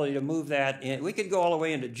flexibility to move that in. We could go all the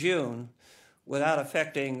way into June without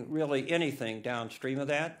affecting really anything downstream of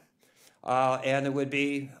that. And it would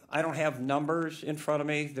be, I don't have numbers in front of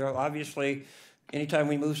me. There are obviously, anytime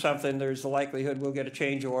we move something, there's the likelihood we'll get a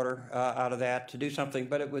change order out of that to do something.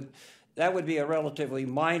 But that would be a relatively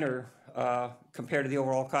minor compared to the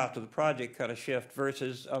overall cost of the project kind of shift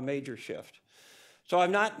versus a major shift. So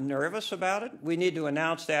I'm not nervous about it. We need to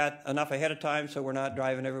announce that enough ahead of time so we're not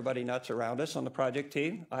driving everybody nuts around us on the project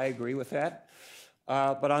team. I agree with that.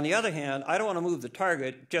 But on the other hand, I don't want to move the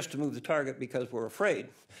target just to move the target because we're afraid.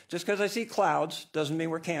 Just because I see clouds doesn't mean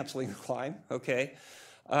we're canceling the climb, okay?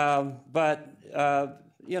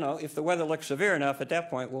 You know, if the weather looks severe enough, at that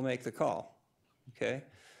point we'll make the call, okay?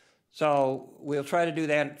 So we'll try to do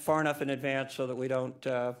that far enough in advance so that we don't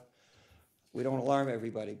alarm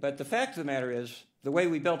everybody. But the fact of the matter is, the way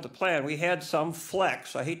we built the plan, we had some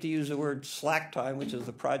flex. I hate to use the word slack time, which is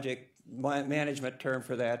the project management term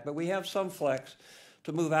for that, but we have some flex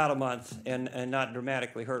to move out a month and not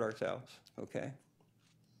dramatically hurt ourselves. Okay,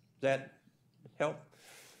 does that help?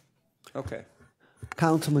 Okay.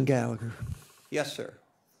 Councilman Gallagher. Yes, sir.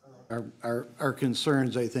 Our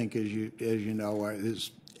concerns, I think, as you know,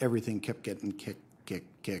 is everything kept getting kicked.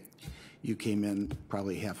 You came in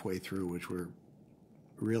probably halfway through, which we're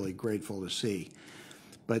really grateful to see.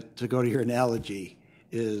 But to go to your analogy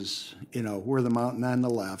is, you know, we're the mountain on the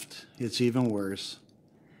left. It's even worse.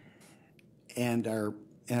 And our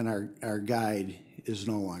guide is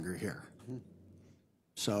no longer here.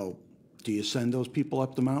 So do you send those people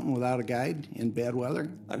up the mountain without a guide in bad weather?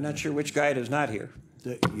 I'm not sure which guide is not here.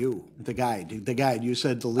 The guide. You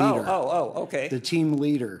said the leader. Okay. The team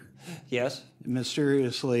leader. Yes.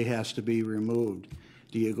 Mysteriously has to be removed.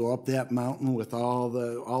 Do you go up that mountain with all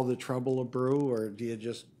the trouble of brew, or do you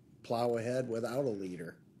just plow ahead without a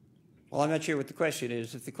leader? Well, I'm not sure what the question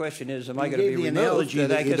is. If the question is, am I You going to be gave the removed? analogy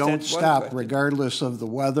then I that you guess don't that's one stop question. regardless of the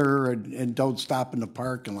weather, and don't stop in the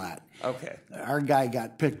parking lot. Okay. Our guy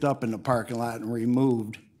got picked up in the parking lot and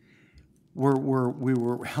removed. We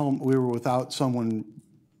were without someone,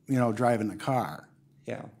 you know, driving the car.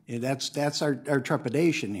 Yeah. And that's our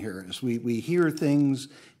trepidation here is we hear things,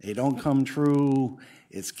 they don't come true.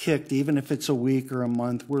 It's kicked, even if it's a week or a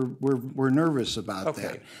month. We're nervous about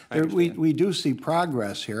Okay, that. We do see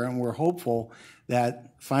progress here, and we're hopeful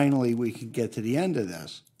that finally we can get to the end of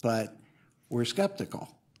this. But we're skeptical.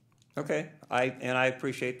 Okay. I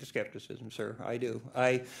appreciate the skepticism, sir. I do.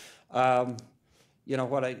 You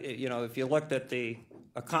know if you looked at the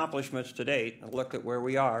accomplishments to date and looked at where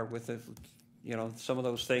we are with the, you know, some of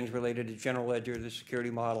those things related to general ledger, the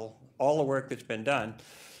security model, all the work that's been done,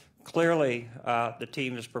 clearly the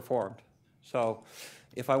team has performed. So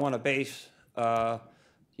if I want to base,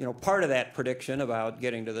 you know, part of that prediction about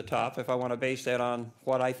getting to the top, if I want to base that on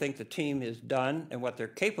what I think the team has done and what they're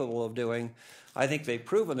capable of doing, I think they've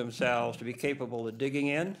proven themselves to be capable of digging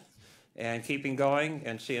in and keeping going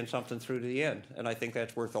and seeing something through to the end. And I think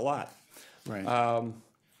that's worth a lot. Right.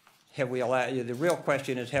 The real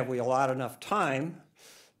question is, have we allowed enough time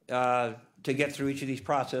to get through each of these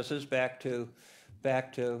processes? Back to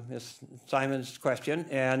Ms. Simon's question,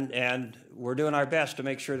 and we're doing our best to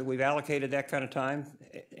make sure that we've allocated that kind of time,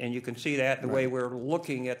 and you can see that the way we're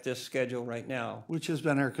looking at this schedule right now. Which has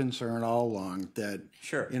been our concern all along. That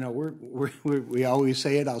Sure. You know, we always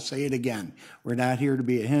say it. I'll say it again. We're not here to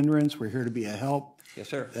be a hindrance. We're here to be a help. Yes,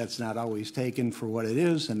 sir. That's not always taken for what it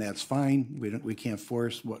is, and that's fine. We can't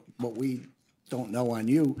force what we don't know on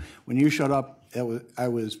you. When you showed up, I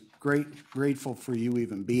was grateful for you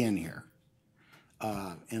even being here.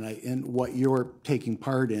 And what you're taking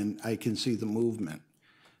part in, I can see the movement.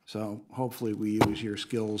 So hopefully we use your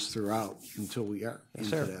skills throughout until we are into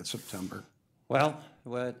sir. that September. Well,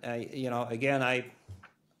 what again,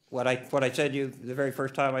 what I said to you the very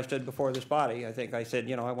first time I stood before this body, I think I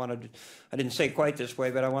said, I didn't say quite this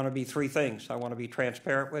way, but I want to be three things. I want to be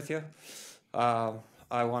transparent with you. I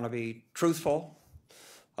want to be truthful.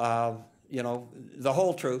 The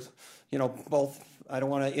whole truth. Both. I don't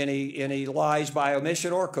want any lies by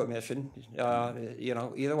omission or commission.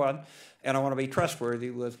 Either one. And I want to be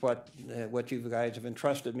trustworthy with what you guys have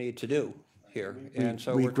entrusted me to do here. And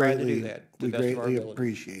so we're trying to do that. We greatly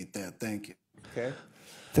appreciate that. Thank you. Okay.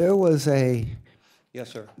 There was a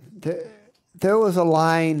Yes, sir. there was a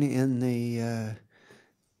line in the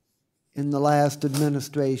last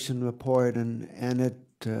administration report, and it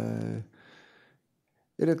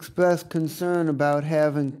expressed concern about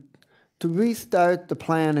having to restart the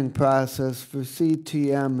planning process for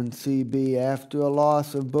CTM and CB after a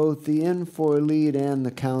loss of both the Infor lead and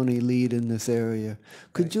the county lead in this area.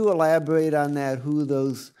 Could you elaborate on that? Who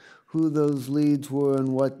those leads were and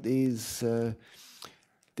what these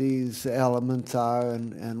elements are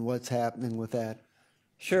and what's happening with that?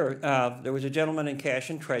 Sure. There was a gentleman in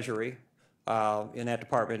Cash and Treasury in that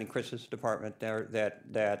department, in Chris's department there,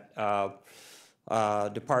 that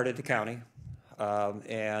departed the county.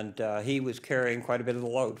 And he was carrying quite a bit of the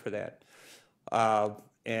load for that.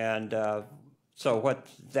 So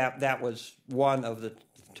that was one of the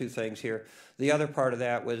two things here. The other part of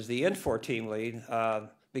that was the Infor team lead,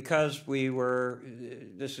 because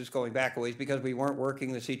this is going back a ways, because we weren't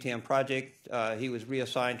working the CTM project, he was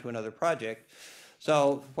reassigned to another project.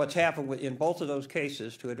 So what's happened in both of those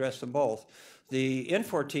cases, to address them both, the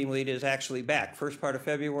Infor team lead is actually back. First part of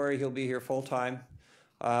February, he'll be here full-time.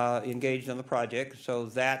 Engaged on the project, so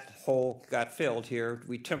that hole got filled here.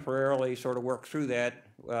 We temporarily sort of worked through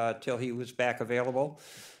that till he was back available,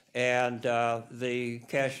 and the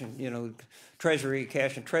cash and treasury,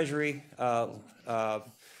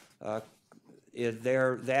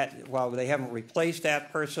 while they haven't replaced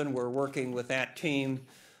that person, we're working with that team.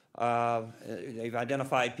 They've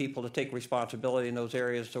identified people to take responsibility in those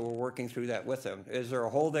areas, so we're working through that with them. Is there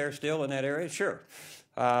a hole there still in that area? Sure.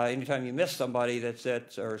 Anytime you miss somebody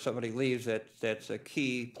or somebody leaves that's a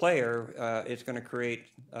key player, it's going to create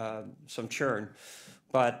some churn.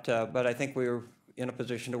 But I think we're in a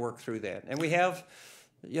position to work through that. And we have,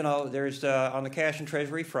 there's on the cash and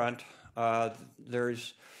treasury front,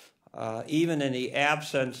 there's even in the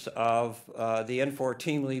absence of the Infor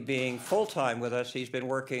team lead being full-time with us, he's been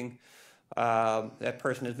working, that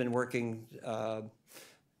person has been working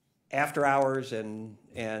after hours and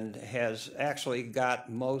has actually got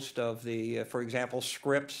most of the, for example,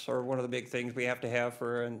 scripts are one of the big things we have to have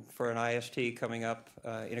for an IST coming up,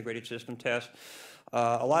 integrated system test.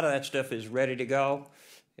 A lot of that stuff is ready to go,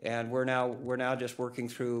 and we're now just working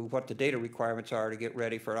through what the data requirements are to get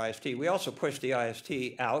ready for an IST. We also pushed the IST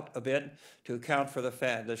out a bit to account for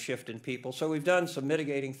the shift in people. So we've done some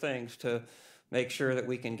mitigating things to make sure that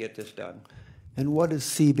we can get this done. And what is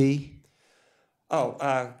CB?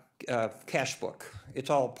 Cash book.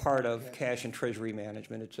 It's all part of cash and treasury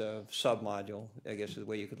management. It's a sub-module, I guess is the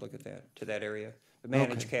way you could look at that, to that area. The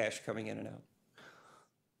managed cash coming in and out.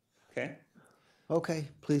 Okay? Okay,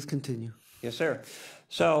 please continue. Yes, sir.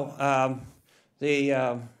 So the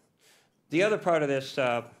other part of this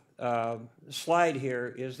slide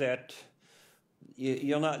here is that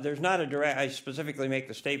there's not a direct, I specifically make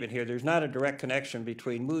the statement here, there's not a direct connection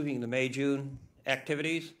between moving the May-June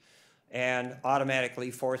activities and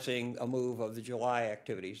automatically forcing a move of the July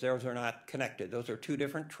activities. Those are not connected. Those are two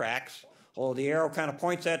different tracks. Although the arrow kind of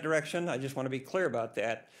points that direction, I just want to be clear about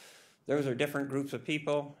that. Those are different groups of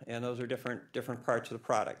people, and those are different parts of the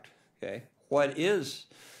product. Okay. What is,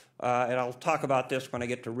 and I'll talk about this when I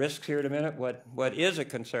get to risks here in a minute, what is a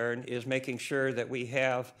concern is making sure that we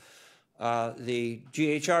have the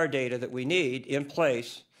GHR data that we need in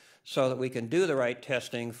place so that we can do the right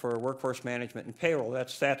testing for workforce management and payroll.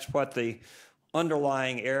 That's what the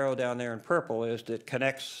underlying arrow down there in purple is, that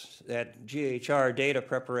connects that GHR data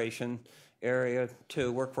preparation area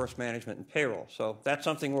to workforce management and payroll. So that's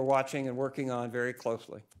something we're watching and working on very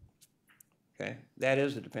closely. Okay, that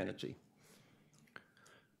is the dependency.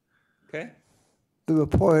 Okay. The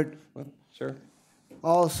report sir,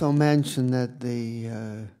 also mentioned that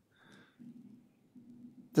the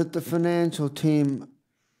financial team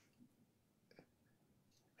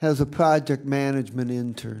has a project management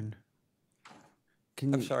intern.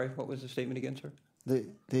 I'm sorry, what was the statement again, sir? The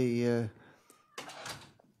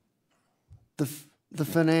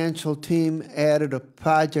financial team added a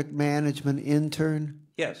project management intern.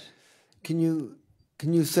 Yes. Can you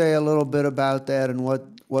Can you say a little bit about that and what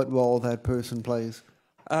role that person plays?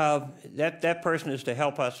 That person is to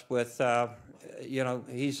help us with, he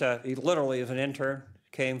literally is an intern,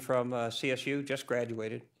 came from CSU, just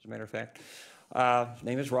graduated, as a matter of fact. His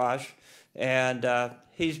name is Raj, and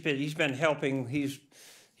he's been helping. His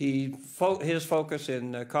focus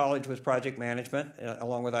in college was project management,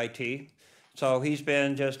 along with IT. So he's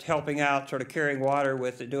been just helping out, sort of carrying water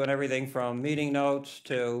with doing everything from meeting notes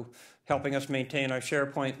to helping us maintain our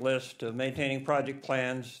SharePoint list to maintaining project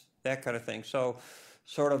plans, that kind of thing. So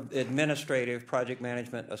sort of administrative project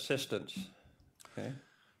management assistance. Okay.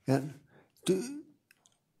 And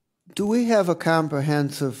do we have a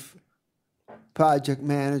comprehensive project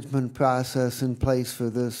management process in place for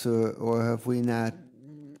this, or have we not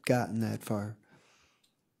gotten that far?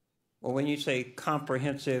 Well, when you say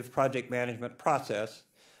comprehensive project management process,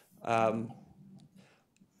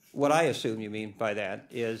 what I assume you mean by that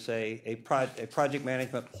is a project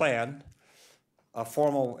management plan, a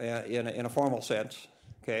formal in a formal sense,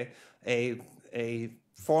 okay, a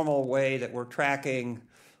formal way that we're tracking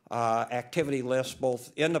activity lists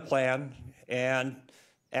both in the plan and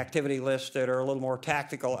activity lists that are a little more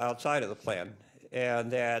tactical outside of the plan,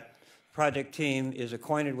 and that project team is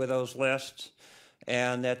acquainted with those lists,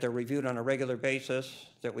 and that they're reviewed on a regular basis,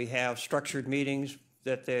 that we have structured meetings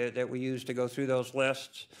that we use to go through those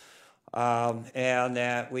lists, and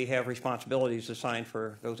that we have responsibilities assigned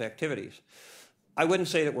for those activities. I wouldn't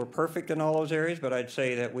say that we're perfect in all those areas, but I'd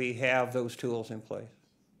say that we have those tools in place.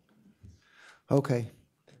 Okay.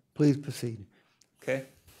 Please proceed. Okay.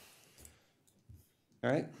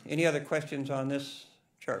 All right. Any other questions on this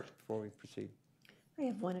chart before we proceed? I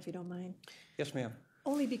have one, if you don't mind. Yes, ma'am.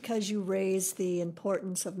 Only because you raised the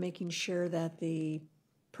importance of making sure that the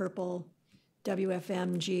purple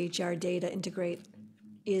WFM GHR data integrate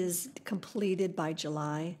is completed by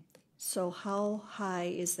July. So how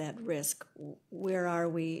high is that risk? Where are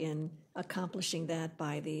we in accomplishing that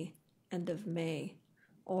by the end of May?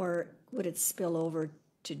 Or would it spill over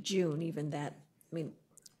to June, even that? I mean,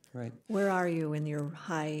 right. Where are you in your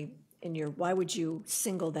why would you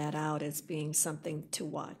single that out as being something to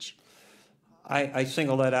watch? I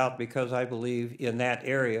single that out because I believe in that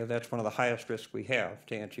area, that's one of the highest risks we have,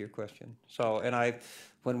 to answer your question. So, and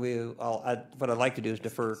what I'd like to do is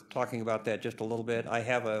defer talking about that just a little bit. I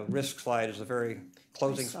have a risk slide as a very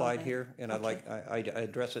closing slide that. here, and Okay. I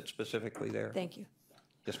address it specifically there. Thank you.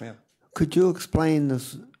 Yes, ma'am. Could you explain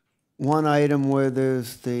this one item where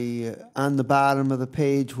there's on the bottom of the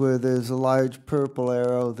page where there's a large purple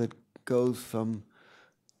arrow that goes from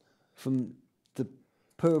the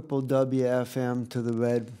purple WFM to the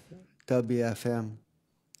red WFM?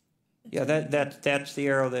 Yeah, that's the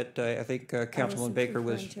arrow that I think Councilwoman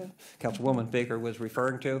Baker was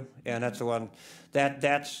referring to, and that's the one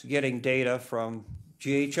that's getting data from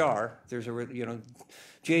GHR.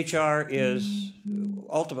 GHR is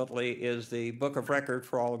ultimately the book of record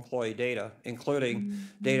for all employee data, including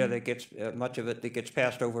data that gets much of it that gets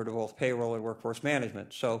passed over to both payroll and workforce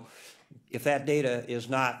management. So, if that data is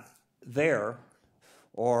not there,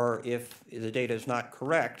 or if the data is not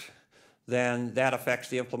correct, then that affects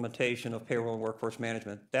the implementation of payroll and workforce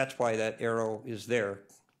management. That's why that arrow is there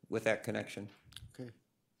with that connection. Okay.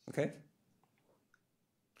 Okay.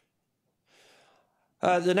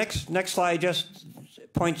 The next slide just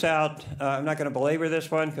points out, I'm not going to belabor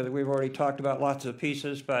this one because we've already talked about lots of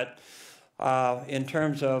pieces, but in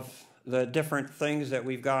terms of the different things that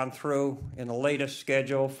we've gone through in the latest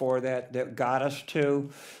schedule for that got us to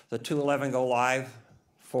the 2/11 go live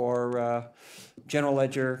for general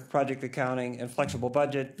ledger, project accounting, and flexible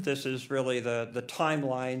budget. This is really the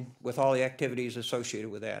timeline with all the activities associated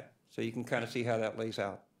with that. So you can kind of see how that lays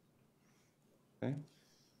out. Okay.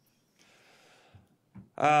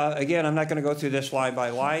 Again, I'm not going to go through this line by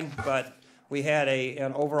line, but we had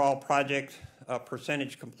an overall project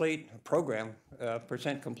percentage complete, program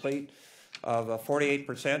percent complete of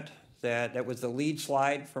 48%. That was the lead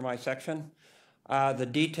slide for my section. The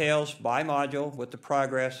details by module with the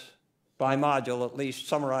progress by module, at least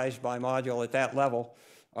summarized by module at that level,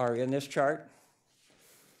 are in this chart.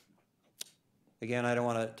 Again, I don't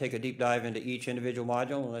want to take a deep dive into each individual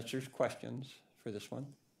module unless there's questions for this one.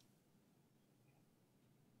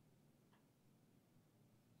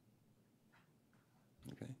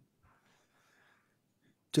 Okay.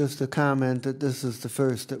 Just a comment that this is the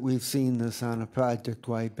first that we've seen this on a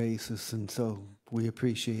project-wide basis, and so we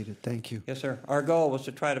appreciate it. Thank you. Yes, sir. Our goal was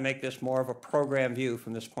to try to make this more of a program view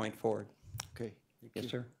from this point forward. Okay. Yes,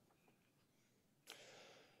 sir.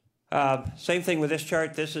 Same thing with this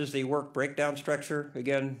chart. This is the work breakdown structure,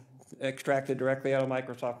 again, extracted directly out of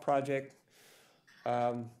Microsoft Project.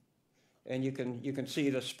 and you can see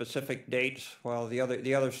the specific dates. Well, the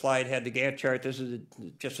other slide had the Gantt chart. This is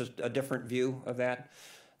just a different view of that.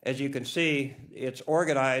 As you can see, it's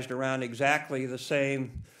organized around exactly the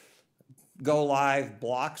same go live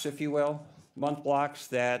blocks, if you will, month blocks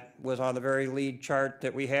that was on the very lead chart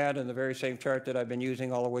that we had, and the very same chart that I've been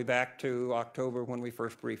using all the way back to October when we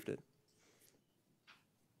first briefed it.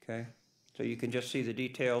 Okay, so you can just see the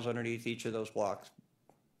details underneath each of those blocks.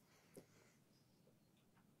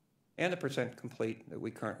 And the percent complete that we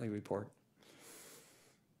currently report.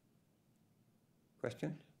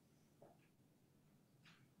 Questions?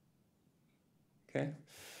 Okay.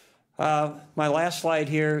 My last slide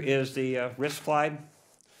here is the risk slide.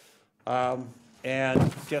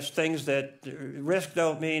 And just things that risk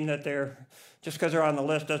don't mean that they're, just because they're on the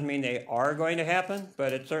list doesn't mean they are going to happen,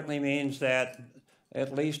 but it certainly means that,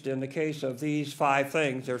 at least in the case of these 5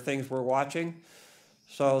 things, they're things we're watching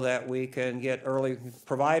so that we can get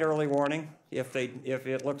provide early warning if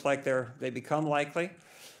it looks like they become likely.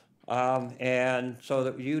 And so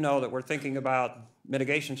that you know that we're thinking about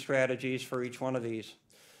mitigation strategies for each one of these.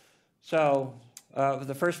 So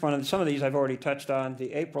the first one, and some of these I've already touched on,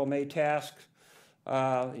 the April, May tasks.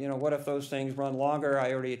 What if those things run longer?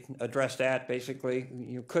 I already addressed that basically.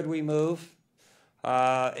 Could we move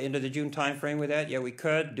into the June timeframe with that? Yeah, we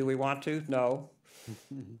could. Do we want to? No.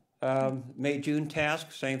 May, June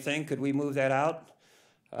task, same thing. Could we move that out?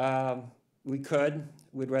 We could.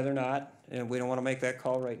 We'd rather not, and we don't want to make that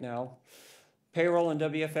call right now. Payroll and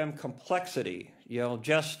WFM complexity.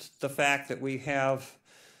 Just the fact that we have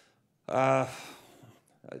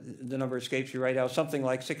the number escapes you right now, something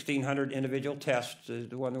like 1,600 individual tests is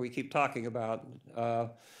the one that we keep talking about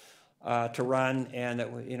to run, and that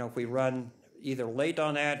if we run either late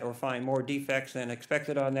on that or find more defects than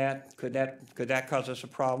expected on that, could that cause us a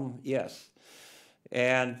problem? Yes.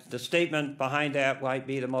 And the statement behind that might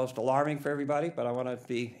be the most alarming for everybody, but I want to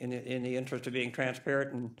be in the interest of being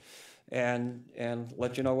transparent and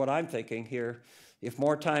let you know what I'm thinking here. If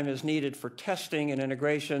more time is needed for testing and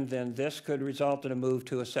integration, then this could result in a move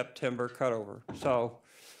to a September cutover. So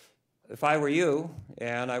if I were you,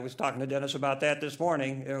 and I was talking to Dennis about that this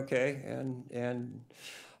morning, okay, and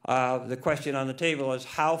the question on the table is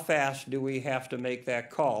how fast do we have to make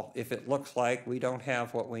that call if it looks like we don't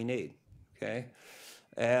have what we need, okay?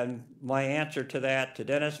 And my answer to that, to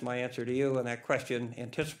Dennis, my answer to you, and that question,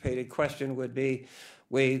 anticipated question would be,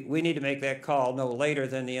 we need to make that call no later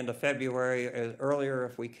than the end of February, earlier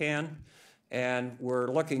if we can. And we're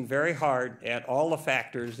looking very hard at all the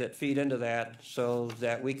factors that feed into that so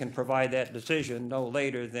that we can provide that decision no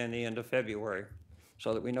later than the end of February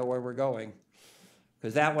so that we know where we're going.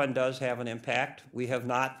 Because that one does have an impact. We have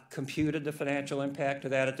not computed the financial impact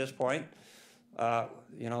of that at this point. Should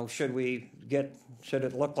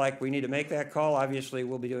it look like we need to make that call? Obviously,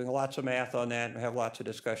 we'll be doing lots of math on that and have lots of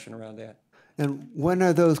discussion around that. And when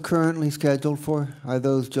are those currently scheduled for? Are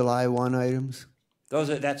those July 1 items?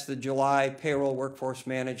 That's the July payroll workforce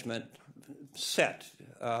management set.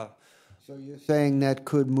 So you're saying that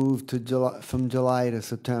could move to from July to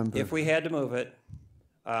September? If we had to move it,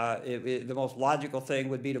 the most logical thing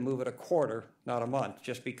would be to move it a quarter, not a month,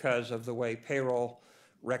 just because of the way payroll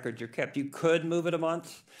records are kept. You could move it a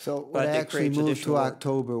month, so it would but actually move to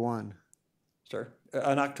October 1. Sir,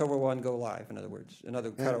 on October 1 go live, in other words,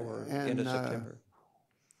 another cutover into September.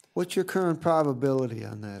 What's your current probability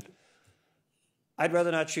on that? I'd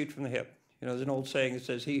rather not shoot from the hip. There's an old saying that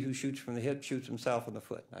says, he who shoots from the hip shoots himself in the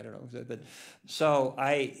foot. I don't know. But so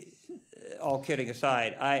all kidding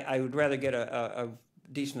aside, I would rather get a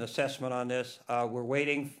decent assessment on this. We're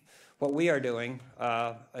waiting. What we are doing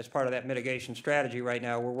as part of that mitigation strategy right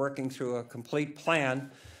now, we're working through a complete plan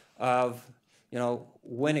of,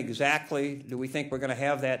 when exactly do we think we're going to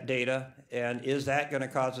have that data, and is that going to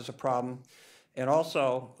cause us a problem? And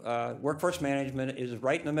also, workforce management is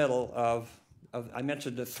right in the middle of I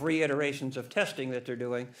mentioned the 3 iterations of testing that they're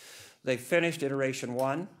doing. They finished iteration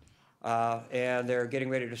 1, and they're getting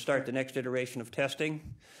ready to start the next iteration of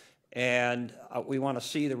testing. And we want to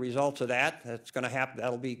see the results of that. That's going to happen.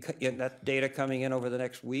 That'll be that data coming in over the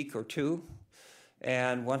next week or 2.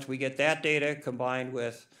 And once we get that data combined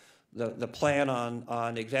with the plan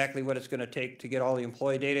on exactly what it's going to take to get all the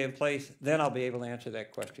employee data in place, then I'll be able to answer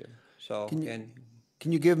that question. So, can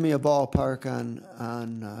you give me a ballpark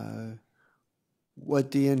on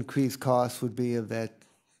what the increased cost would be of that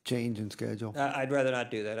change in schedule? I'd rather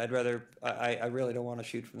not do that. I really don't want to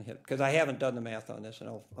shoot from the hip because I haven't done the math on this in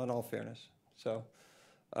all fairness. So,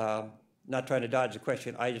 not trying to dodge the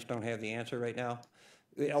question. I just don't have the answer right now.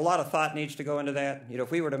 a lot of thought needs to go into that. You know,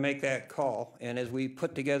 if we were to make that call, and as we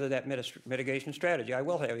put together that mitigation strategy, I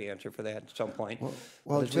will have the answer for that at some point.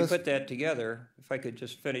 well, As we put that together, if I could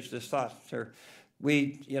just finish this thought, sir,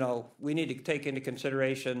 we need to take into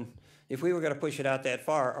consideration, if we were going to push it out that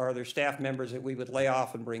far, are there staff members that we would lay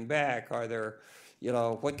off and bring back? Are there,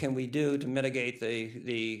 what can we do to mitigate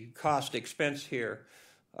the cost expense here?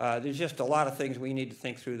 There's just a lot of things we need to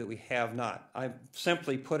think through that we have not. I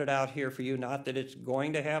simply put it out here for you, not that it's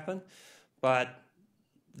going to happen, but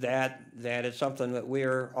that is something that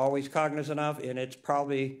we're always cognizant of, and it's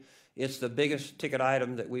the biggest ticket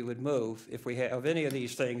item that we would move. If we have any of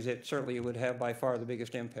these things, it certainly would have by far the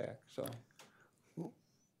biggest impact. So,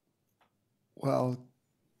 Well,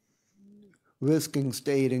 risking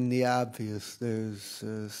stating the obvious, there's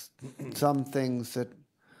some things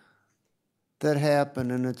that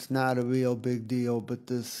happen and it's not a real big deal, but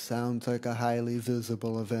this sounds like a highly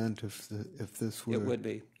visible event if this were it would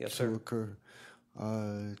be, yes, to sir. occur.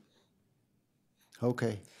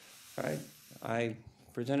 Okay. All right, I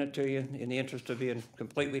present it to you in the interest of being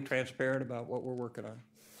completely transparent about what we're working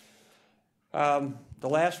on. The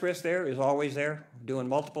last risk there is always there, doing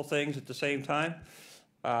multiple things at the same time.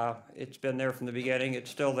 It's been there from the beginning.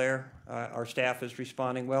 It's still there. Our staff is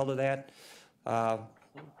responding well to that.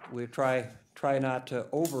 We try not to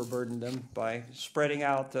overburden them by spreading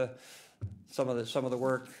out some of the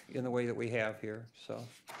work in the way that we have here. So,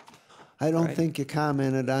 I don't Right. think you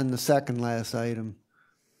commented on the second last item.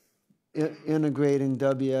 Integrating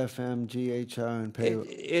WFM, GHR, and payroll.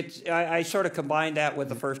 I sort of combined that with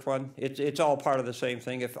the first one. It's all part of the same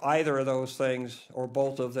thing. If either of those things or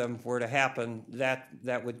both of them were to happen,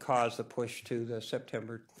 that would cause the push to the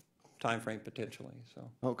September timeframe potentially.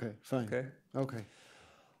 So, Okay, fine. Okay.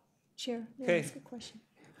 Chair, may I Okay. ask a question?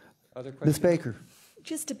 other Ms. questions? Baker.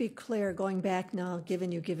 Just to be clear, going back now,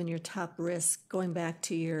 given your top risk, going back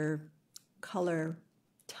to your color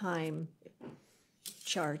time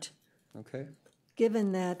chart, Okay.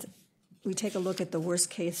 given that we take a look at the worst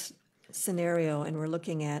case scenario and we're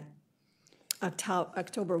looking at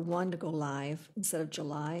October 1 to go live instead of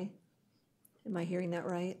July, am I hearing that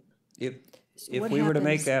right? If what we were to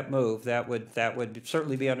make happens- that move, that would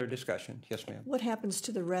certainly be under discussion. Yes, ma'am. What happens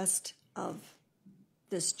to the rest of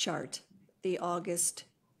this chart? The August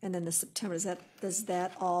and then the September, does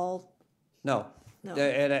that all, No. No.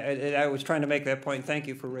 And I was trying to make that point. Thank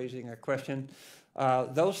you for raising a question.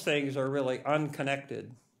 Those things are really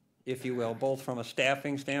unconnected, if you will, both from a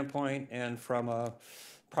staffing standpoint and from a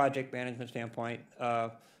project management standpoint.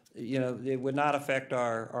 It would not affect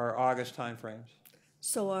our August timeframes.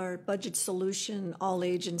 so our budget solution, all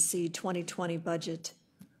agency 2020 budget,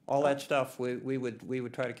 All that stuff we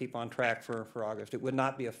would try to keep on track for August. It would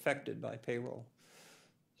not be affected by payroll.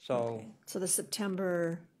 So so the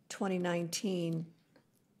September 2019,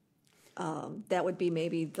 that would be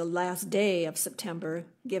maybe the last day of September,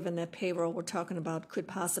 given that payroll we're talking about could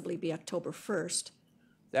possibly be October 1st.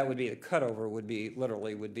 that would be the cutover. Would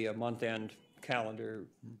be a month end calendar.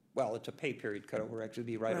 Well, it's a pay period cutover. Actually,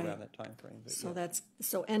 be right Right. around that time frame. But So yeah.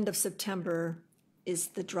 so end of September is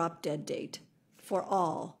the drop dead date for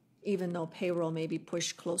all, even though payroll may be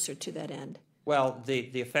pushed closer to that end. Well,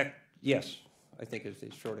 the effect, yes, I think is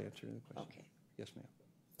the short answer to the question. Okay. Yes, ma'am.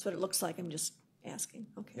 That's what it looks like. I'm just asking.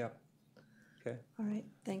 Okay. Yep. Okay. All right.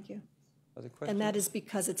 Thank you. Other questions? And that is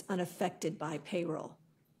because it's unaffected by payroll.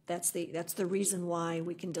 That's the reason why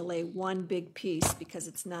we can delay one big piece, because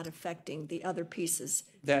it's not affecting the other pieces.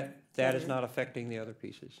 That is not affecting the other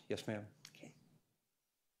pieces. Yes, ma'am. Okay.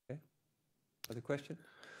 Okay. Other question?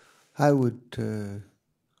 I would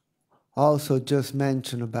also just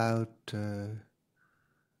mention about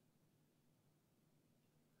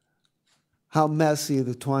how messy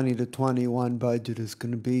the 20 to 21 budget is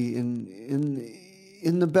going to be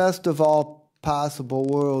in the best of all possible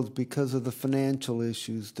worlds, because of the financial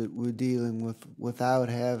issues that we're dealing with without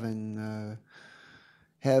having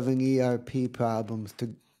ERP problems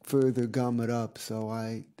to further gum it up. So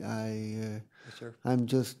Yes, sir. I'm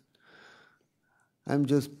just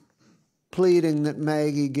pleading that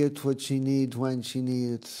Maggie gets what she needs when she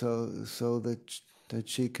needs it, so that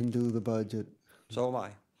she can do the budget. So am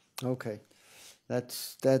I. Okay,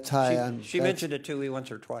 that's high on. She mentioned it to me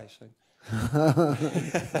once or twice.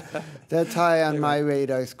 That's high on my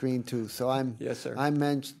radar screen too. So Yes, sir. I'm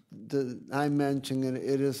mentioning it.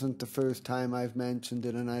 It isn't the first time I've mentioned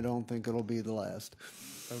it, and I don't think it'll be the last.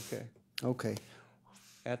 Okay. Okay.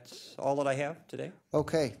 That's all that I have today.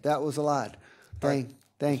 Okay, that was a lot. Thank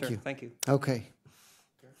Sir, you. Thank you. Okay.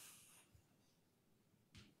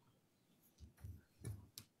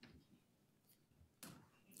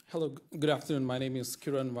 Hello, good afternoon. My name is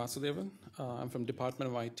Kiran Vasudevan. I'm from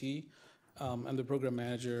Department of IT. I'm the program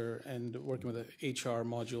manager and working with the HR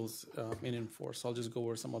modules in Enforce. I'll just go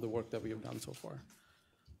over some of the work that we have done so far.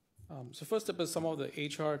 So first up is some of the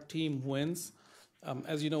HR team wins.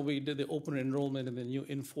 As you know, we did the open enrollment in the new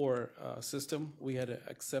Infor system. We had an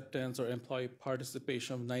acceptance or employee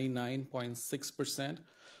participation of 99.6%.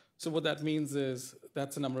 So what that means is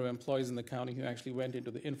that's the number of employees in the county who actually went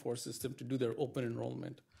into the Infor system to do their open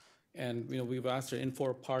enrollment. And we've asked our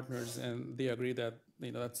Infor partners, and they agree that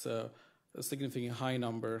that's a significantly high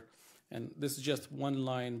number. And this is just one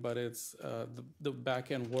line, but it's the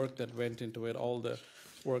back end work that went into it, all the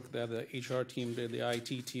work that the HR team did, the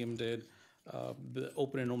IT team did, the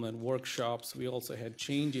open enrollment workshops. We also had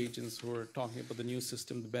change agents who were talking about the new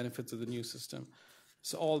system, the benefits of the new system.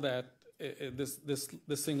 So all that, this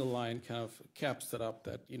single line kind of caps it up,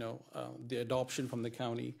 that the adoption from the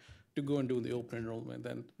county to go and do the open enrollment,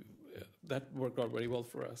 and that worked out very well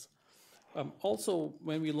for us. Also,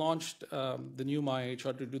 when we launched the new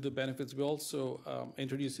MyHR to do the benefits, we also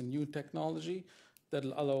introduced a new technology that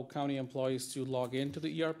will allow county employees to log into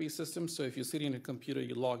the ERP system. So if you're sitting in a computer,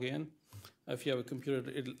 you log in. If you have a computer,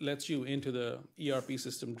 it lets you into the ERP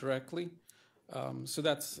system directly. So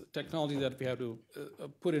that's technology that we have to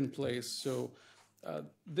put in place. So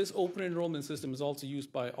this open enrollment system is also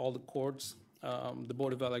used by all the courts, the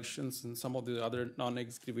Board of Elections, and some of the other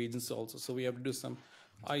non-executive agencies also. So we have to do some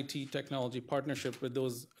IT technology partnership with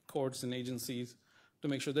those courts and agencies to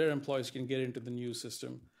make sure their employees can get into the new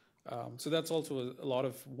system. So that's also a lot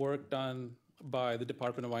of work done by the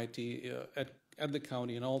Department of IT at the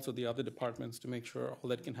county and also the other departments to make sure all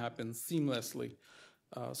that can happen seamlessly.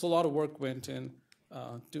 So a lot of work went in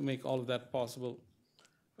to make all of that possible.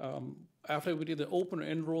 After we did the open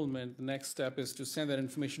enrollment, the next step is to send that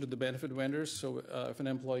information to the benefit vendors. So if an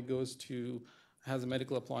employee has a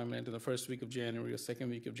medical appointment in the first week of January or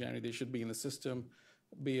second week of January, they should be in the system,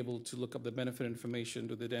 be able to look up the benefit information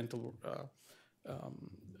to the dental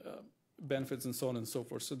benefits and so on and so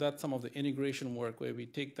forth. So that's some of the integration work where we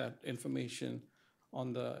take that information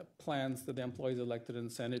on the plans that the employees elected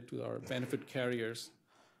and send it to our benefit carriers.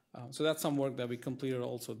 So that's some work that we completed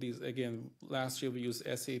also. Last year we used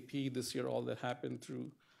SAP. This year all that happened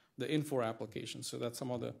through the Infor application. So that's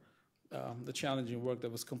some of the challenging work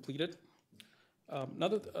that was completed.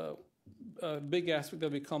 Another big aspect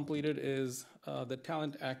that we completed is the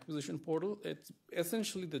talent acquisition portal. It's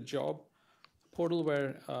essentially the job portal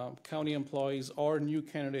where county employees or new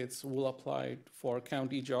candidates will apply for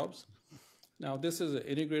county jobs. Now, this is an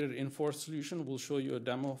integrated Infor solution. We'll show you a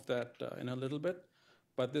demo of that in a little bit.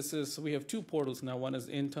 But we have two portals now. One is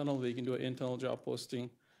internal, where you can do an internal job posting,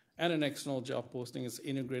 and an external job posting is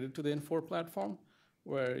integrated to the Infor platform,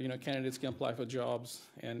 where candidates can apply for jobs,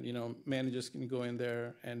 and managers can go in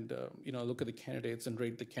there and look at the candidates and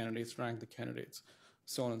rate the candidates, rank the candidates,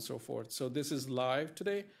 so on and so forth. So this is live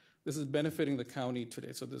today. This is benefiting the county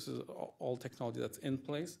today. So this is all technology that's in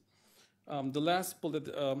place. The last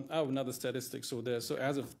bullet, I have another statistic. So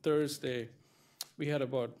as of Thursday, we had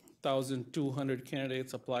about 1,200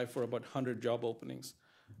 candidates apply for about 100 job openings.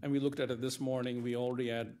 And we looked at it this morning. We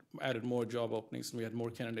already added more job openings, and we had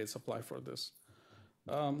more candidates apply for this.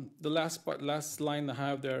 The last line I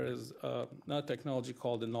have there is another technology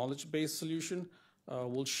called the knowledge-based solution.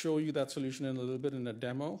 We'll show you that solution in a little bit in a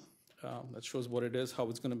demo that shows what it is,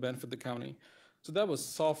 how it's going to benefit the county. So that was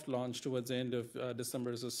soft launch towards the end of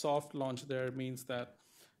December. So soft launch there means that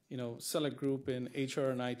select group in HR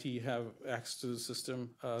and IT have access to the system.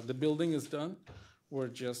 The building is done. We're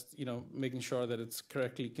just making sure that it's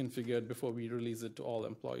correctly configured before we release it to all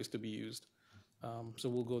employees to be used. So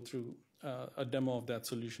we'll go through a demo of that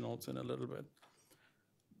solution also in a little bit.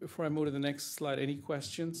 Before I move to the next slide, any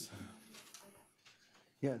questions?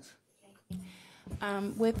 Yes.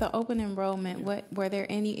 With the open enrollment, were there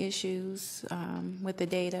any issues with the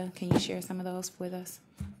data? Can you share some of those with us?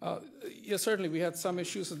 Yes, certainly. We had some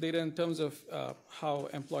issues with data in terms of how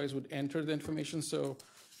employees would enter the information. So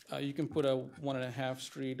you can put a 1.5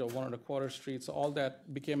 street or 1.25 street. So all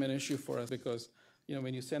that became an issue for us because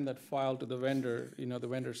when you send that file to the vendor, the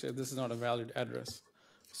vendor says this is not a valid address.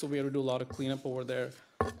 So we had to do a lot of cleanup over there.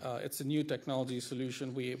 It's a new technology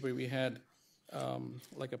solution where we had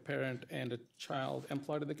like a parent and a child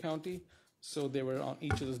employed in the county. So they were on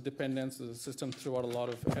each of those dependents. The system threw out a lot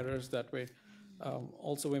of errors that way.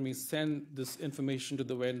 Also, when we send this information to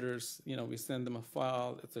the vendors, we send them a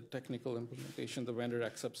file. It's a technical implementation. The vendor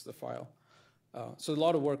accepts the file. So a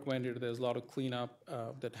lot of work went into it. There's a lot of cleanup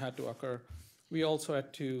that had to occur. We also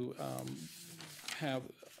had to have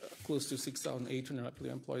close to 6,800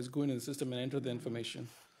 employees go into the system and enter the information.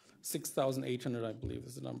 6,800, I believe,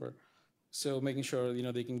 is the number. So making sure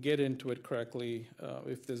they can get into it correctly.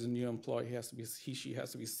 If there's a new employee, she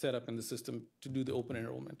has to be set up in the system to do the open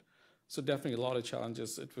enrollment. So definitely a lot of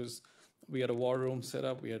challenges. We had a war room set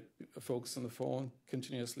up. We had folks on the phone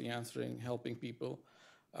continuously answering, helping people.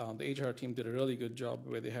 The HR team did a really good job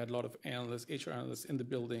where they had a lot of HR analysts in the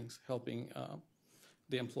buildings helping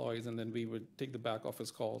the employees, and then we would take the back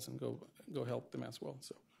office calls and go help them as well.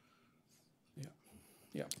 So,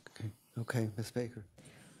 yeah. Okay, Ms. Baker.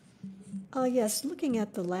 Yes, looking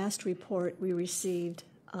at the last report we received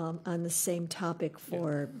on the same topic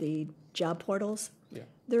for the job portals,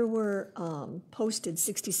 there were posted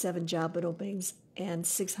 67 job openings and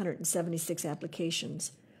 676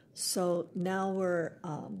 applications. So now we're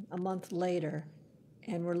a month later,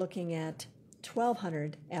 and we're looking at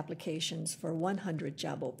 1,200 applications for 100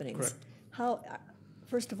 job openings. Correct.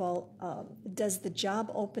 First of all, does the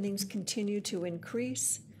job openings continue to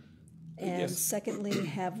increase? And Yes. secondly,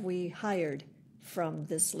 have we hired from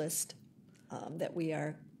this list that we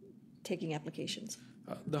are taking applications?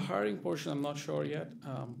 The hiring portion, I'm not sure yet,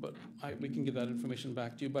 but we can get that information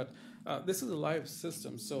back to you. But this is a live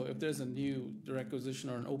system, so if there's a new requisition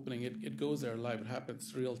or an opening, it goes there live. It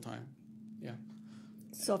happens real time. Yeah.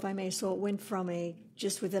 So if I may, so it went from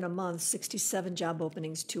just within a month, 67 job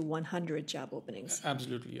openings to 100 job openings.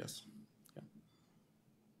 Absolutely, yes.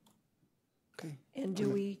 Okay. And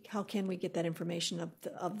how can we get that information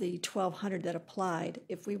of the 1,200 that applied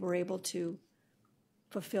if we were able to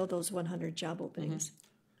fulfill those 100 job openings? Mm-hmm.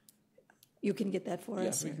 You can get that for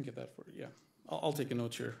us? Yeah, we can get that for you, yeah. I'll take a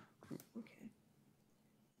note here.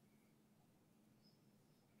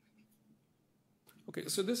 Okay,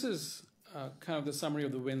 so this is kind of the summary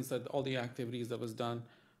of the wins, that all the activities that was done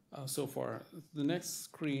so far. The next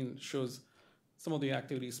screen shows some of the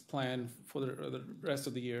activities planned for the rest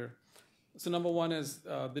of the year. So number one is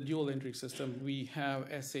the dual entry system. We have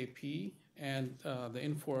SAP and the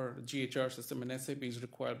Infor GHR system, and SAP is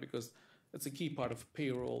required because it's a key part of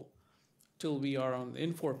payroll. Till we are on the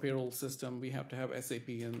Infor payroll system, we have to have SAP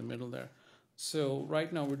in the middle there. So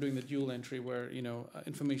right now we're doing the dual entry where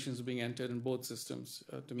information is being entered in both systems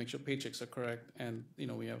to make sure paychecks are correct, and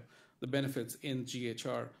we have the benefits in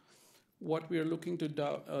GHR. What we are looking to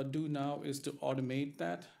do now is to automate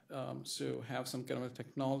that, so have some kind of a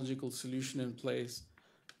technological solution in place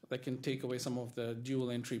that can take away some of the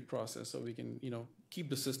dual entry process, so we can keep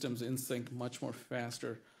the systems in sync much more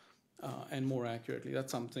faster and more accurately.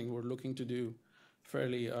 That's something we're looking to do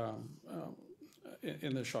fairly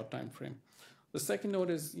in a short time frame. The second note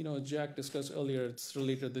is, Jack discussed earlier, it's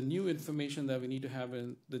related to the new information that we need to have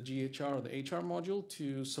in the GHR or the HR module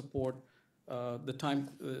to support the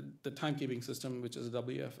timekeeping system, which is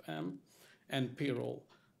WFM, and payroll.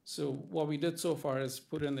 So what we did so far is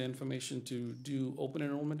put in the information to do open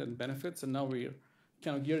enrollment and benefits, and now we're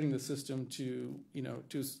kind of gearing the system to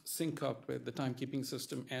sync up with the timekeeping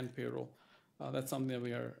system and payroll. That's something that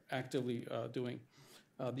we are actively doing.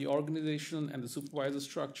 The organization and the supervisor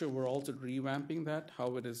structure, we're also revamping that,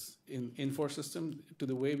 how it is in Infor system to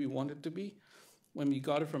the way we want it to be. When we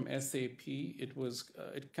got it from SAP,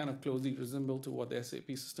 it kind of closely resembled to what the SAP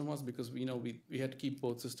system was, because we had to keep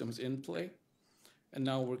both systems in play. And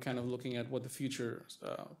now we're kind of looking at what the future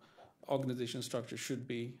organization structure should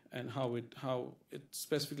be and how it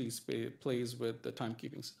specifically plays with the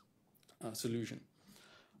timekeeping solution.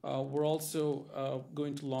 We're also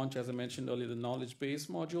going to launch, as I mentioned earlier, the knowledge base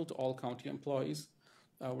module to all county employees.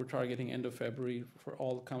 We're targeting end of February for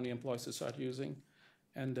all county employees to start using.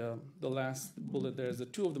 And the last bullet there is the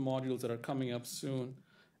two of the modules that are coming up soon.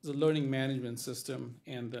 There's a learning management system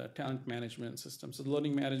and the talent management system. So the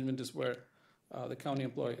learning management is where the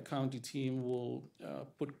county team will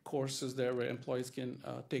put courses there where employees can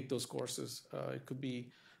take those courses. A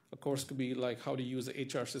course could be like how to use the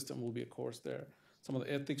HR system will be a course there. Some of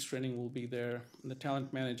the ethics training will be there. And the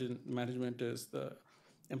talent management is the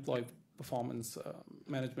employee performance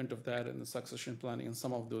management of that, and the succession planning and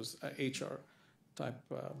some of those HR type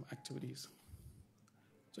activities.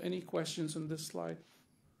 So any questions on this slide?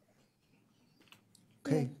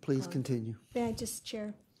 Okay, please continue. May I just,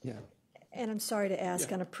 Chair? Yeah. And I'm sorry to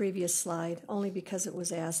ask on a previous slide, only because it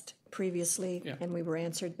was asked previously and we were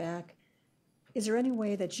answered back. Is there any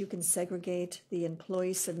way that you can segregate the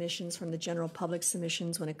employee submissions from the general public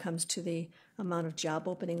submissions when it comes to the amount of job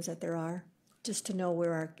openings that there are? Just to know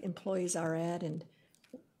where our employees are at and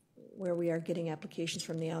where we are getting applications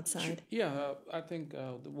from the outside? Yeah, I think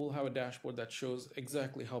we'll have a dashboard that shows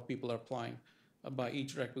exactly how people are applying. By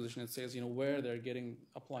each requisition, it says, where they're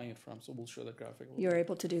applying it from. So we'll show that graphic. You're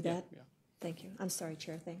able to do that? Yeah. Thank you. I'm sorry,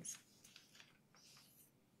 Chair. Thanks.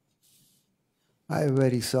 I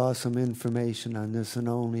already saw some information on this, and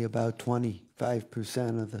only about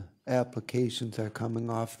 25% of the applications are coming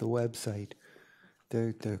off the website.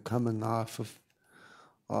 They're coming off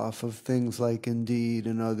of things like Indeed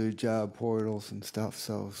and other job portals and stuff.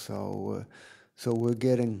 So we're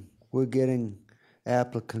getting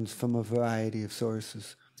applicants from a variety of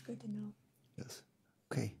sources. It's good to know. Yes.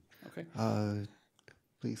 Okay. Okay.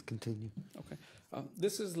 Please continue. Okay.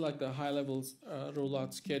 This is like the high-level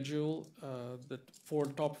rollout schedule. The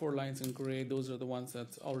top four lines in gray, those are the ones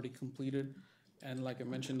that's already completed. And like I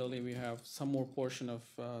mentioned earlier, we have some more portion of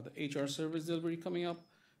the HR service delivery coming up,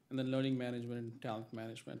 and then learning management and talent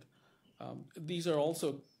management. These are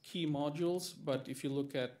also key modules, but if you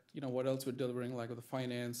look at what else we're delivering, like the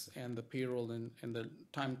finance and the payroll and the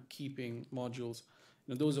timekeeping modules,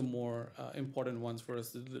 those are more important ones for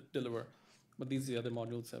us to deliver. But these are the other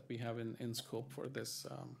modules that we have in scope for this,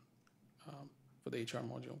 for the HR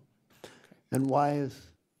module. Okay. And why is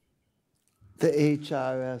the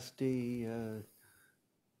HRSD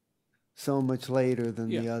so much later than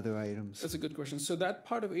the other items? That's a good question. So that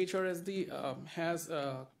part of HRSD has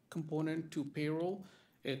a component to payroll.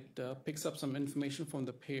 It picks up some information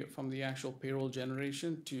from the actual payroll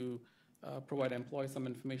generation to provide employees some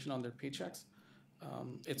information on their paychecks.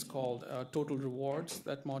 It's called Total Rewards,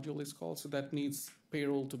 that module is called. So that needs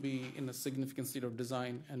payroll to be in a significant state of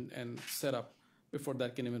design and set up before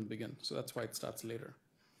that can even begin. So that's why it starts later.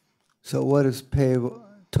 So what does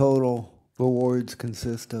Total Rewards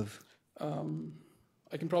consist of?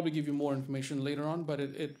 I can probably give you more information later on, but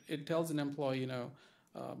it tells an employee,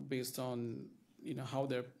 based on how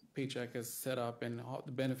their paycheck is set up and how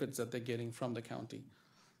the benefits that they're getting from the county.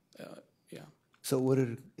 Yeah. So would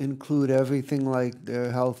it include everything like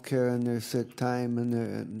their health care and their sick time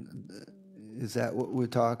is that what we're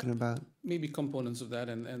talking about? Maybe components of that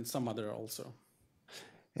and some other also.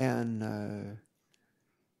 And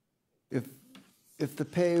if the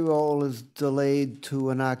payroll is delayed to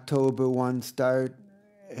an October 1 start,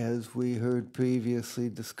 as we heard previously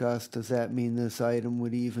discussed, does that mean this item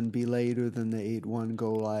would even be later than the 8/1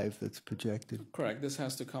 go live that's projected? Correct. This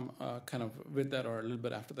has to come kind of with that or a little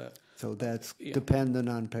bit after that. So that's dependent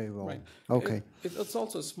on payroll. Right. Okay. It's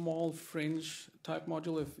also a small fringe type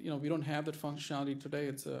module. If we don't have that functionality today,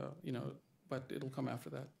 it's but it'll come after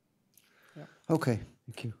that. Yeah. Okay.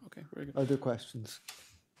 Thank you. Okay. Very good. Other questions?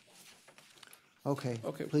 Okay.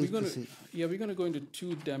 Okay. Please proceed. We're going to go into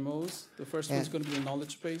two demos. The first one's going to be a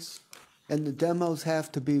knowledge base. And the demos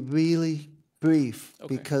have to be really brief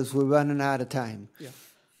because we're running out of time. Yeah.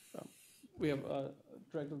 We have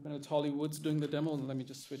Director of Minutes Holly Woods doing the demo. Let me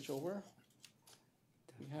just switch over.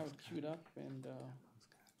 We have it queued up and.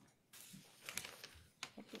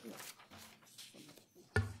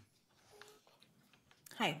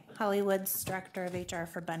 Hi, Holly Woods, Director of HR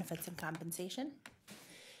for Benefits and Compensation.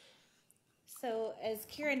 So as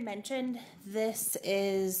Kieran mentioned, this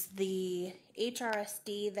is the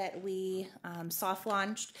HRSD that we soft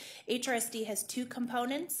launched. HRSD has two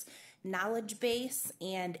components, knowledge base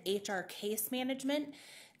and HR case management.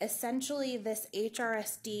 Essentially, this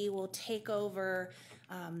HRSD will take over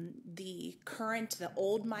the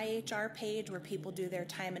old MyHR page where people do their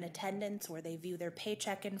time and attendance, where they view their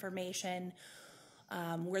paycheck information,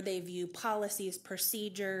 where they view policies,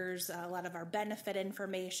 procedures, a lot of our benefit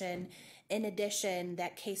information. In addition,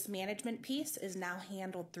 that case management piece is now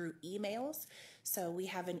handled through emails. So we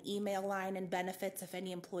have an email line in benefits. If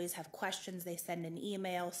any employees have questions, they send an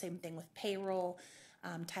email. Same thing with payroll,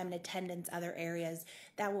 time and attendance, other areas.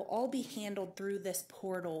 That will all be handled through this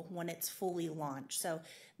portal when it's fully launched. So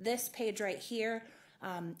this page right here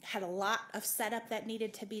had a lot of setup that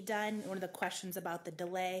needed to be done. One of the questions about the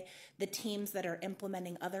delay, the teams that are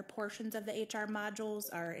implementing other portions of the HR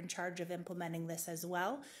modules are in charge of implementing this as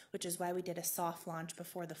well, which is why we did a soft launch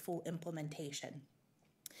before the full implementation.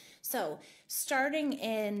 So starting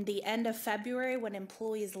in the end of February, when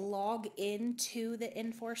employees log into the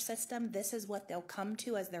Infor system, this is what they'll come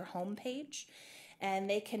to as their home page. And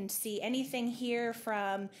they can see anything here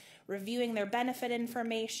from reviewing their benefit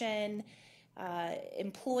information,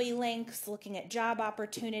 employee links, looking at job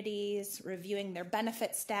opportunities, reviewing their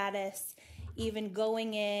benefit status, even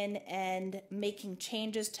going in and making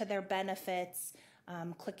changes to their benefits,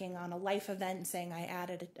 clicking on a life event saying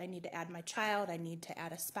I need to add my child, I need to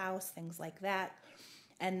add a spouse, things like that.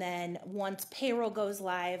 And then once payroll goes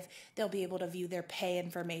live, they'll be able to view their pay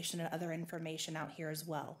information and other information out here as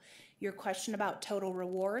well. Your question about total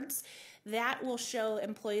rewards, that will show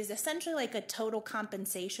employees essentially like a total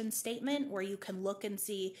compensation statement where you can look and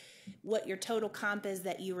see what your total comp is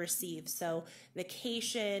that you receive. So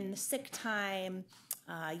vacation, sick time,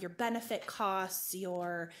 your benefit costs,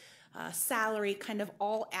 your salary, kind of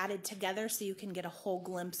all added together, so you can get a whole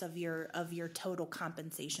glimpse of your total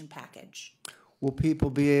compensation package. Will people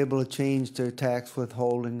be able to change their tax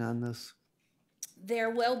withholding on this? There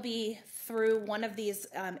will be, through one of these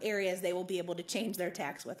areas, they will be able to change their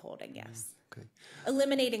tax withholding, yes. Okay.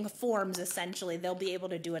 Eliminating forms, essentially, they'll be able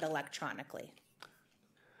to do it electronically.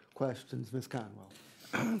 Questions, Ms. Conwell?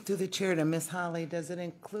 Through the chair to Ms. Holly, does it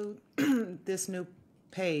include this new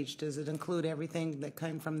page? Does it include everything that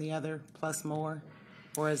came from the other plus more?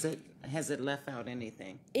 Or has it left out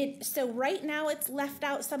anything? So right now it's left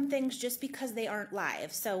out some things just because they aren't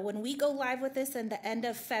live. So when we go live with this in the end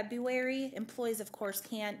of February, employees of course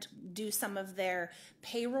can't do some of their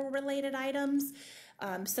payroll related items.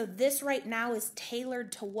 So this right now is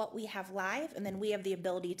tailored to what we have live, and then we have the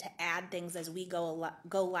ability to add things as we go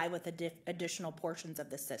live with additional portions of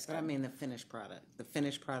the system. But I mean the finished product. The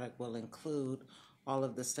finished product will include all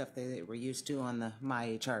of the stuff that we're used to on the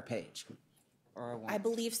My HR page. Or I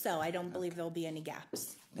believe so. I don't believe there'll be any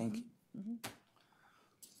gaps. Thank you. Mm-hmm.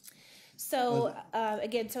 So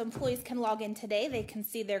again, so employees can log in today. They can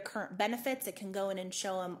see their current benefits. It can go in and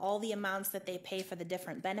show them all the amounts that they pay for the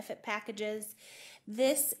different benefit packages.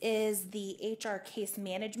 This is the HR case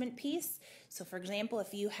management piece. So for example,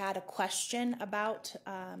 if you had a question about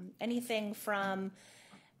anything from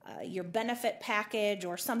your benefit package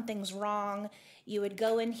or something's wrong, you would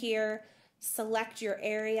go in here, select your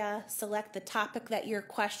area, select the topic that you're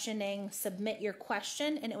questioning, submit your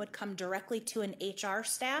question, and it would come directly to an HR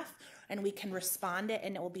staff, and we can respond it,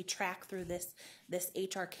 and it will be tracked through this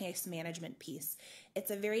HR case management piece. It's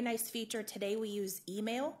a very nice feature. Today we use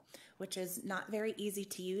email, which is not very easy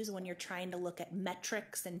to use when you're trying to look at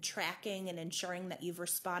metrics and tracking and ensuring that you've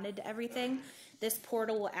responded to everything. This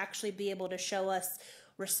portal will actually be able to show us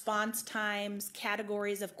response times,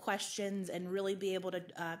 categories of questions, and really be able to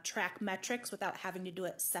track metrics without having to do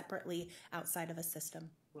it separately outside of a system.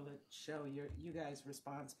 Will it show you guys'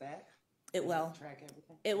 response back? It will. Track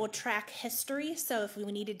everything? It will track history, so if we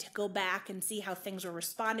needed to go back and see how things were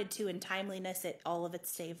responded to in timeliness, all of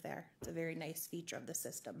it's saved there. It's a very nice feature of the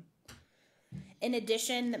system. In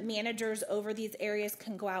addition, managers over these areas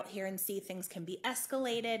can go out here and see things can be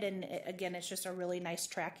escalated, and again, it's just a really nice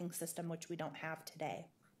tracking system, which we don't have today.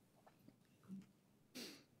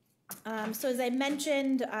 So as I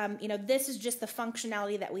mentioned, this is just the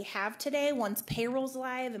functionality that we have today. Once payroll's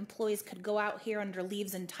live, employees could go out here under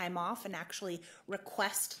leaves and time off and actually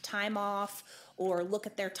request time off or look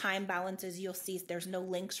at their time balances. You'll see there's no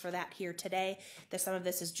links for that here today. Some of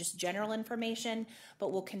this is just general information,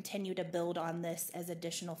 but we'll continue to build on this as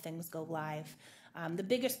additional things go live. The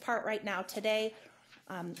biggest part right now today,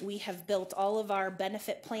 we have built all of our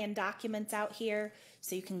benefit plan documents out here,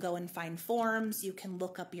 so you can go and find forms, you can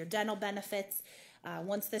look up your dental benefits.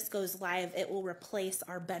 Once this goes live, it will replace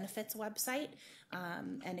our benefits website,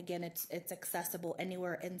 and again, it's accessible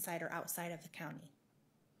anywhere inside or outside of the county.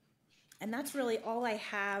 And that's really all I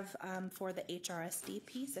have for the HRSD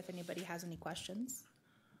piece, if anybody has any questions.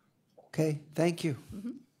 Okay, thank you.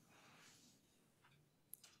 Mm-hmm.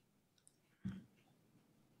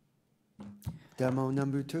 Demo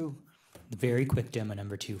number 2. Very quick demo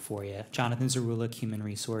number 2 for you. Jonathan Zarula, Human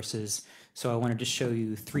Resources. So I wanted to show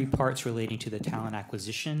you 3 parts relating to the talent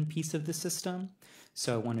acquisition piece of the system.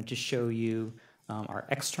 So I wanted to show you our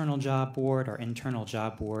external job board, our internal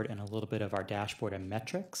job board, and a little bit of our dashboard and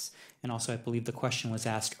metrics. And also, I believe the question was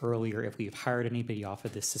asked earlier if we've hired anybody off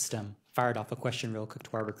of this system. Fired off a question real quick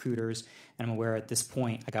to our recruiters, and I'm aware at this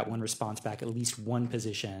point I got one response back, at least one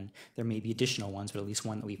position. There may be additional ones, but at least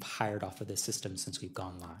one that we've hired off of this system since we've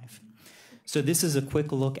gone live. So this is a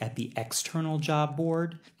quick look at the external job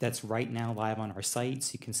board that's right now live on our site.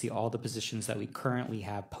 So you can see all the positions that we currently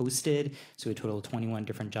have posted. So a total of 21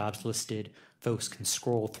 different jobs listed. Folks can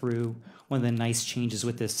scroll through. One of the nice changes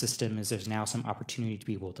with this system is there's now some opportunity to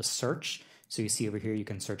be able to search. So you see over here, you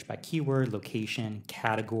can search by keyword, location,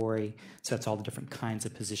 category. So that's all the different kinds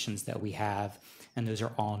of positions that we have. And those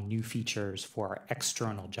are all new features for our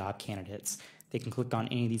external job candidates. They can click on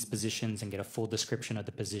any of these positions and get a full description of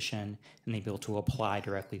the position, and they'll be able to apply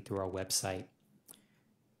directly through our website.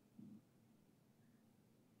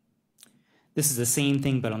 This is the same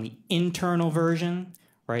thing, but on the internal version,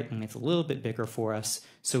 right? And it's a little bit bigger for us.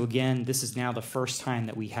 So again, this is now the first time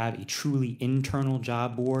that we have a truly internal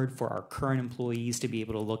job board for our current employees to be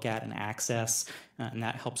able to look at and access. And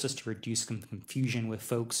that helps us to reduce some confusion with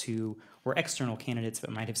folks who were external candidates but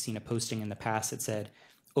might have seen a posting in the past that said,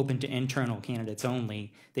 open to internal candidates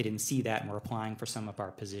only. They didn't see that and were applying for some of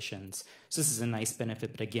our positions. So this is a nice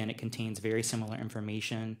benefit, but again, it contains very similar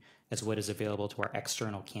information as what is available to our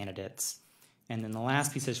external candidates. And then the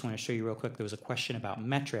last piece I just want to show you real quick, there was a question about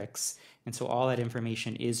metrics. And so all that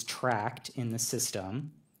information is tracked in the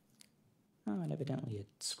system. Oh, and evidently it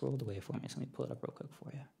scrolled away for me, so let me pull it up real quick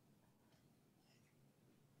for you.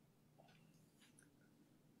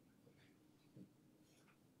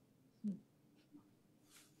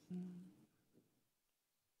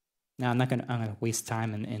 Now, I'm gonna waste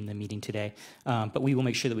time in the meeting today, but we will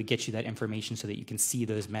make sure that we get you that information so that you can see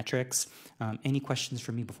those metrics. Any questions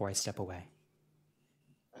for me before I step away?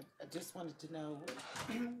 I just wanted to know,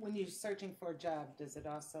 when you're searching for a job, does it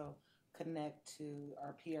also connect to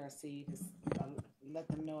our PRC to let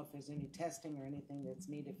them know if there's any testing or anything that's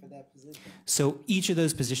needed for that position? So each of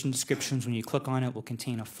those position descriptions, when you click on it, will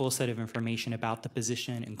contain a full set of information about the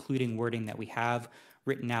position, including wording that we have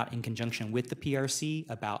written out in conjunction with the PRC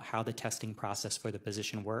about how the testing process for the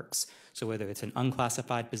position works. So whether it's an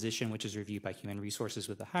unclassified position, which is reviewed by Human Resources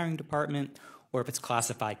with the hiring department, or if it's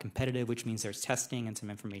classified competitive, which means there's testing and some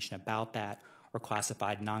information about that, or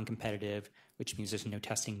classified non-competitive, which means there's no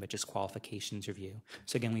testing but just qualifications review.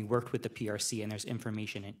 So again, we worked with the PRC, and there's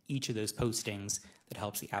information in each of those postings that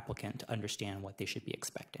helps the applicant to understand what they should be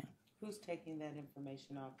expecting. Who's taking that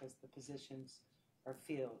information off as the positions are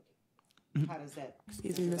filled? How does that?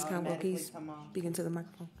 Excuse me, Ms. Campbell, please begin to the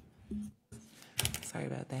microphone. Sorry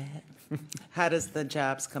about that. How does the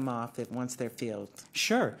jobs come off once they're filled?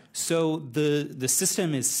 Sure. So the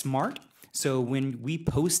system is smart. So when we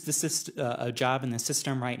post a job in the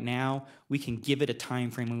system right now, we can give it a time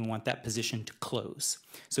frame when we want that position to close.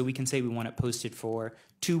 So we can say we want it posted for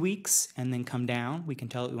 2 weeks and then come down. We can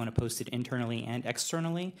tell it we want to post it internally and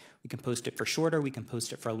externally. We can post it for shorter, we can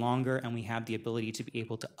post it for longer, and we have the ability to be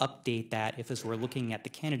able to update that if, as we're looking at the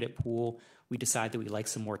candidate pool, we decide that we'd like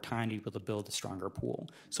some more time to be able to build a stronger pool.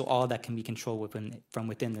 So all of that can be controlled from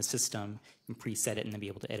within the system and preset it and then be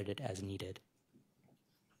able to edit it as needed.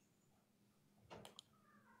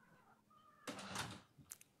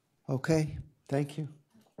 Okay, thank you.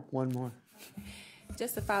 One more.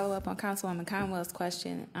 Just to follow up on Councilwoman Conwell's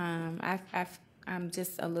question, I'm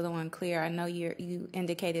just a little unclear. I know you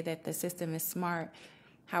indicated that the system is smart.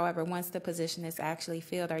 However, once the position is actually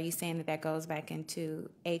filled, are you saying that that goes back into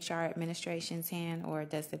HR administration's hand, or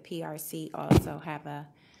does the PRC also have a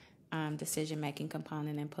decision-making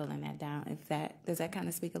component in pulling that down? Does that kind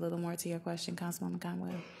of speak a little more to your question, Councilwoman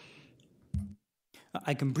Conwell?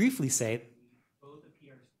 I can briefly say,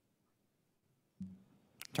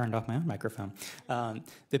 turned off my own microphone.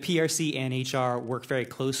 The PRC and HR work very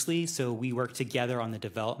closely, so we work together on the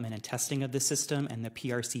development and testing of the system, and the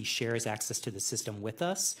PRC shares access to the system with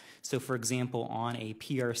us. So for example, on a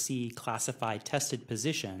PRC classified tested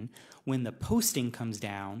position, when the posting comes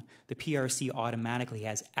down, the PRC automatically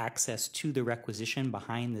has access to the requisition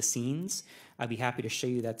behind the scenes. I'd be happy to show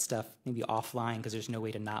you that stuff maybe offline because there's no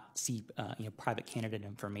way to not see private candidate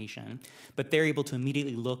information. But they're able to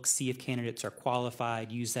immediately look, see if candidates are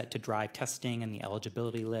qualified, use that to drive testing and the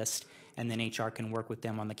eligibility list, and then HR can work with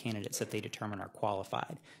them on the candidates that they determine are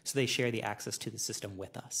qualified. So they share the access to the system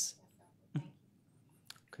with us.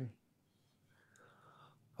 Okay.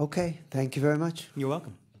 Okay, thank you very much. You're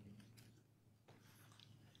welcome.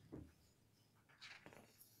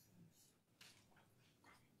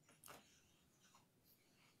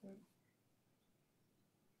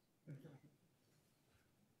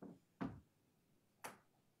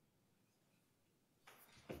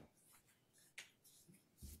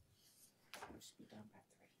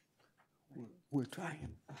 We're trying.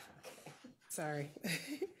 Sorry.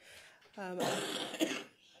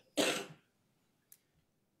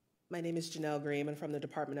 My name is Janelle Graham. I'm from the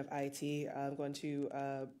Department of IT. I'm going to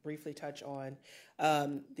briefly touch on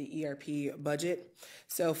the ERP budget.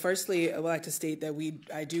 So firstly, I would like to state that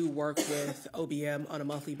I do work with OBM on a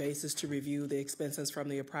monthly basis to review the expenses from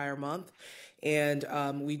the prior month. And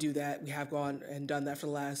we do that. We have gone and done that for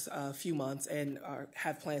the last few months and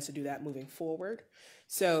have plans to do that moving forward.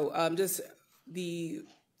 So just the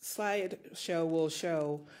slideshow will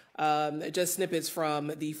show just snippets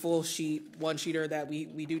from the full sheet, one-sheeter that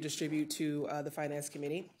we do distribute to the Finance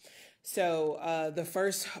Committee. So the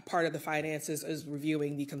first part of the finances is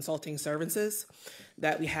reviewing the consulting services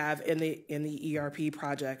that we have in the ERP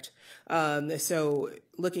project. So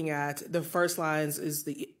looking at the first lines is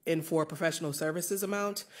the N4 professional services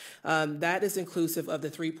amount. That is inclusive of the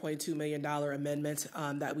 $3.2 million amendment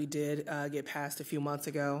that we did get passed a few months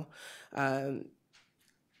ago.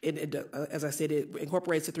 as I said, it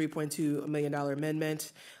incorporates a $3.2 million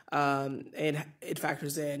amendment, and it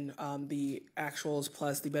factors in the actuals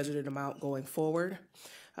plus the budgeted amount going forward.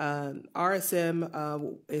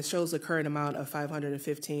 RSM, it shows the current amount of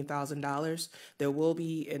 $515,000. There will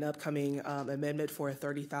be an upcoming amendment for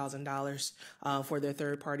 $30,000 for their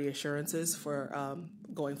third-party assurances for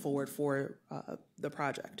going forward for the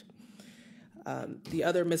project. The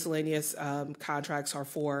other miscellaneous contracts are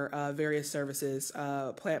for various services.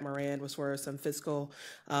 Plant Moran was for some fiscal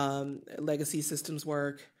legacy systems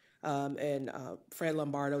work, and Fred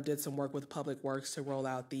Lombardo did some work with Public Works to roll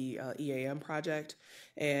out the EAM project.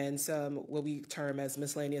 And some what we term as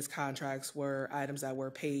miscellaneous contracts were items that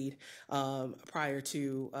were paid prior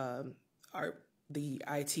to the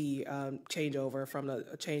IT changeover from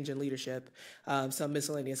a change in leadership, some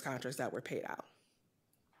miscellaneous contracts that were paid out.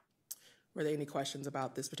 Were there any questions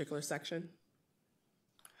about this particular section?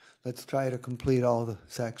 Let's try to complete all the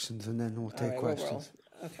sections and then we'll take questions.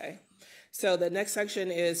 Okay. So the next section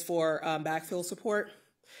is for backfill support.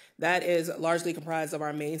 That is largely comprised of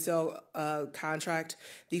our Mainsail contract.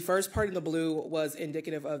 The first part in the blue was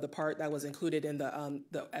indicative of the part that was included in the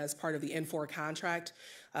as part of the N4 contract.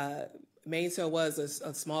 Mainsail was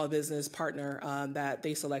a small business partner that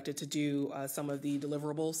they selected to do some of the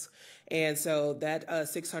deliverables. And so that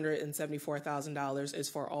 $674,000 is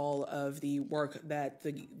for all of the work that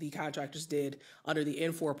the contractors did under the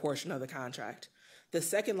N4 portion of the contract. The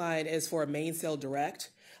second line is for Mainsail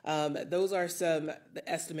Direct. Those are some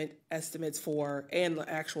estimates for and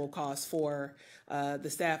actual costs for the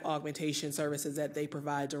staff augmentation services that they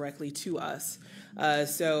provide directly to us.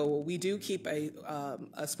 So we do keep a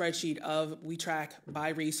spreadsheet we track by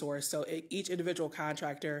resource. So each individual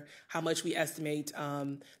contractor, how much we estimate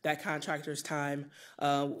that contractor's time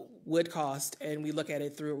would cost, and we look at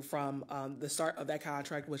it through from the start of that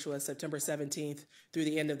contract, which was September 17th, through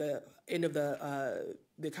the end of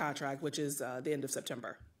the contract, which is the end of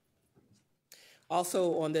September.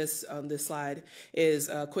 Also on this slide is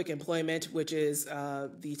Quick Employment, which is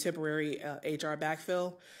the temporary HR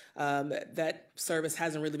backfill. That service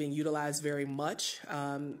hasn't really been utilized very much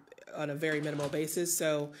on a very minimal basis.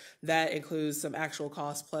 So that includes some actual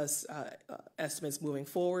costs plus estimates moving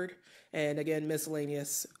forward. And again,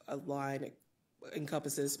 miscellaneous line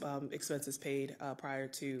encompasses expenses paid prior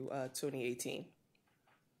to 2018.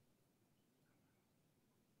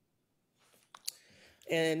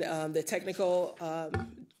 And the technical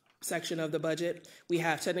section of the budget, we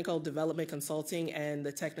have technical development consulting and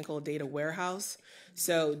the technical data warehouse.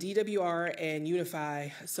 So DWR and Unify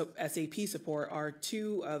SAP support are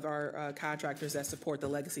two of our contractors that support the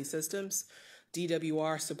legacy systems.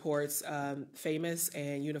 DWR supports Famous,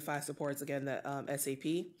 and Unify supports, again, the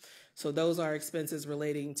SAP. So those are expenses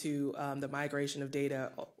relating to the migration of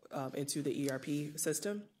data into the ERP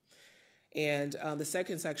system. And the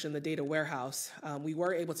second section, the data warehouse, we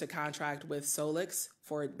were able to contract with Solix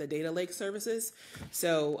for the data lake services.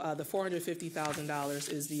 So the $450,000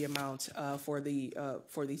 is the amount for the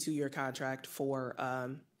 2-year contract for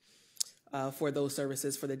those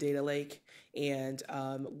services for the data lake. And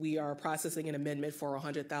we are processing an amendment for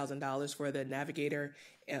 $100,000 for the Navigator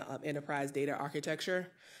Enterprise Data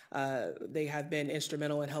Architecture. They have been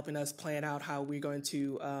instrumental in helping us plan out how we're going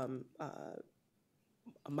to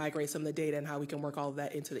migrate some of the data and how we can work all of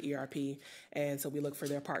that into the ERP. And so we look for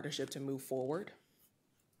their partnership to move forward.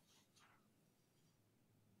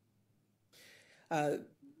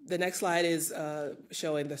 The next slide is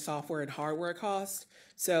showing the software and hardware costs.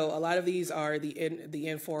 So a lot of these are the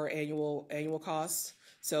N4 annual costs.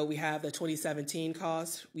 So we have the 2017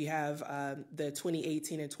 costs. We have the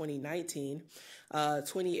 2018 and 2019.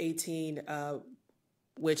 2018,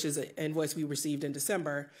 which is an invoice we received in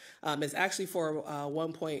December, is actually for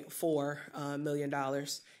 $1.4 million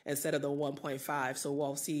instead of the 1.5. So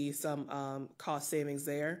we'll see some cost savings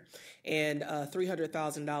there, and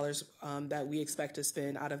 $300,000 that we expect to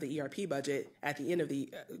spend out of the ERP budget at the end of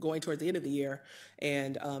going towards the end of the year,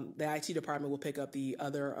 and the IT department will pick up the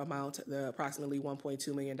other amount, the approximately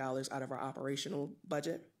 $1.2 million out of our operational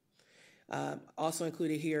budget. Also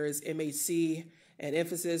included here is MHC and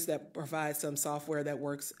Emphasis that provides some software that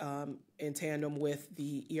works in tandem with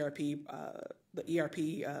the ERP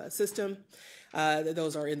system.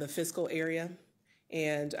 Those are in the fiscal area.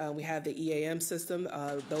 And we have the EAM system.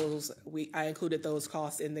 I included those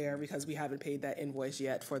costs in there because we haven't paid that invoice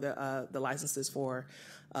yet for the licenses for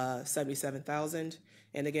 $77,000.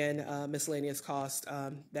 And again, miscellaneous cost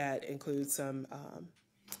that includes some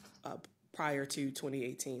prior to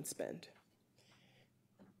 2018 spend.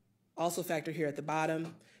 Also factored here at the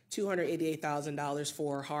bottom, $288,000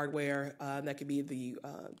 for hardware. That could be the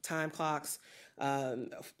time clocks,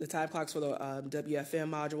 the time clocks for the WFM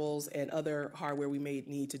modules, and other hardware we may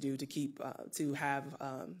need to do to keep to have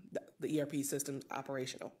the ERP system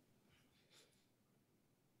operational.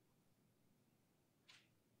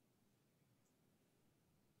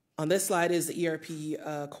 On this slide is the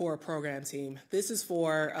ERP core program team. This is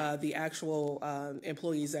for the actual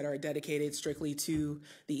employees that are dedicated strictly to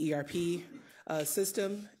the ERP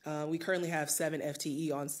system. We currently have 7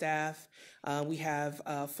 FTE on staff. We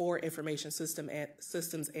have 4 information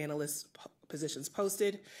systems analyst positions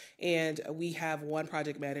posted, and we have 1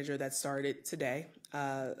 project manager that started today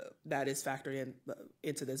that is factored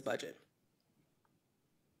into this budget.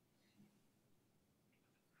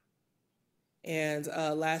 And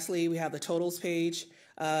lastly, we have the totals page.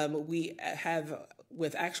 We have,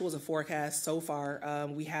 with actuals and forecasts so far,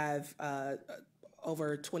 we have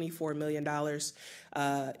over $24 million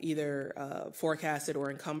either forecasted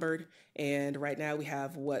or encumbered. And right now we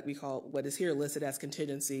have what is here listed as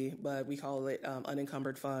contingency, but we call it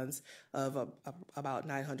unencumbered funds of about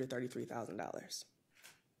 $933,000.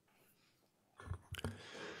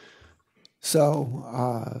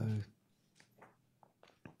 So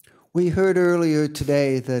we heard earlier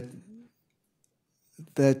today that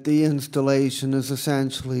the installation is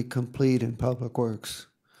essentially complete in Public Works.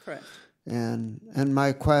 Correct. And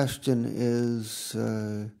my question is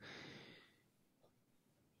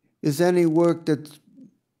any work that's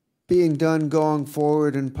being done going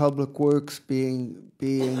forward in Public Works being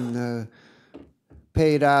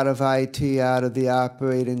paid out of IT, out of the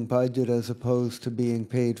operating budget, as opposed to being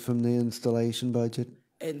paid from the installation budget?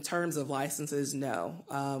 In terms of licenses,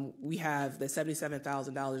 no. We have the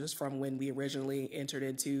 $77,000 from when we originally entered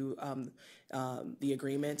into the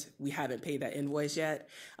agreement. We haven't paid that invoice yet.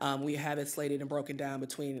 We have it slated and broken down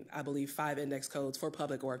between, I believe, 5 index codes for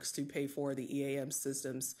Public Works to pay for the EAM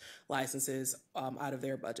systems licenses out of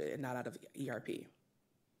their budget and not out of ERP.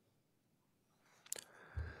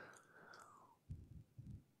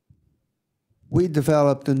 We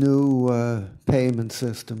developed a new payment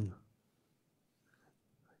system.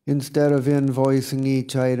 Instead of invoicing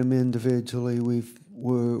each item individually,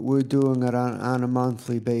 we're doing it on a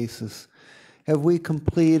monthly basis. Have we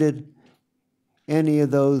completed any of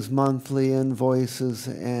those monthly invoices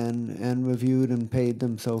and reviewed and paid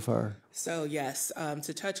them so far? So yes,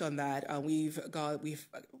 to touch on that, we've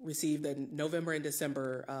received the November and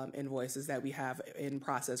December invoices that we have in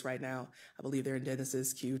process right now. I believe they're in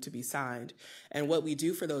Dennis's queue to be signed. And what we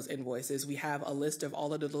do for those invoices, we have a list of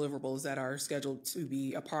all of the deliverables that are scheduled to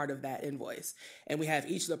be a part of that invoice. And we have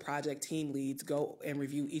each of the project team leads go and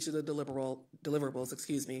review each of the deliverables,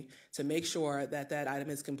 to make sure that that item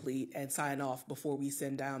is complete and sign off before we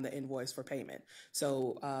send down the invoice for payment.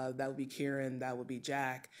 So that would be Kieran, that would be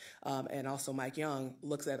Jack, and also Mike Young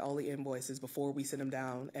looks at all the invoices before we send them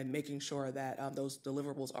down and making sure that those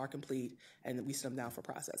deliverables are complete and that we send them down for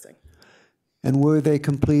processing. And were they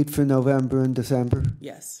complete for November and December?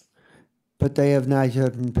 Yes. But they have not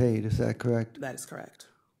yet been paid, is that correct? That is correct.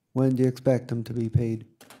 When do you expect them to be paid?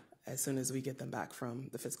 As soon as we get them back from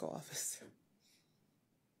the fiscal office.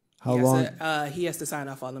 How long? He has to sign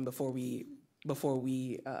off on them before we.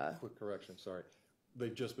 Quick correction, sorry.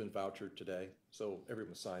 They've just been vouchered today, so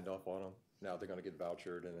everyone signed off on them. Now they're going to get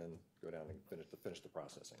vouchered and then go down and finish the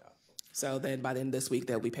processing out. So then by the end of this week,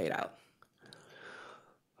 they'll be paid out.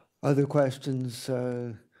 Other questions,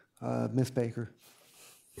 Ms. Baker?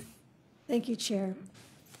 Thank you, Chair.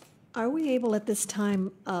 Are we able at this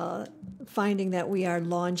time, finding that we are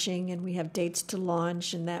launching and we have dates to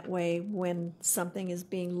launch, and that way when something is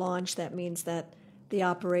being launched, that means that the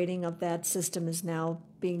operating of that system is now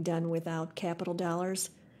being done without capital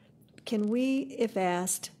dollars? Can we, if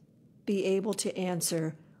asked, be able to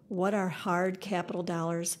answer what are hard capital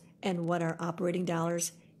dollars and what are operating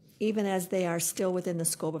dollars, even as they are still within the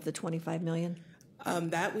scope of the $25 million?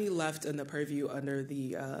 That we left in the purview under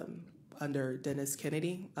the under Dennis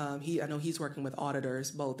Kennedy. I know he's working with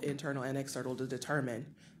auditors, both internal and external, to determine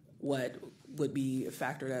what would be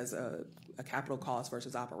factored as a capital cost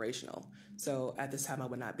versus operational. So at this time, I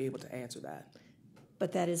would not be able to answer that.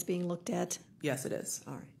 But that is being looked at? Yes, it is.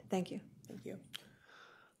 All right. Thank you. Thank you.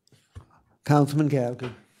 Councilman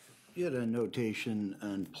Gallagher. You had a notation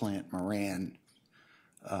on Plant Moran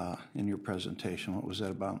in your presentation. What was that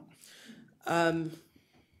about?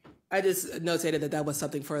 I just notated that was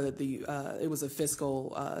something for it was a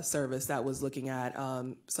fiscal service that was looking at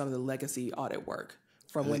some of the legacy audit work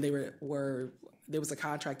from when they were there was a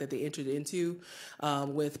contract that they entered into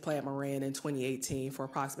with Plant Moran in 2018 for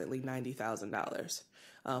approximately $90,000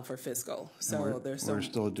 for fiscal. So we're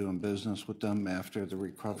still doing business with them after the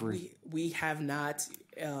recovery? We have not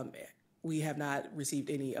we have not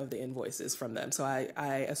received any of the invoices from them. So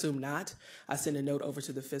I assume not. I sent a note over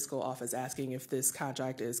to the fiscal office asking if this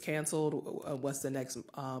contract is canceled. What's the next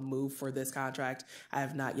move for this contract? I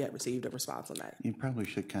have not yet received a response on that. You probably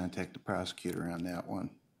should contact the prosecutor on that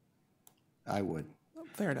one. I would.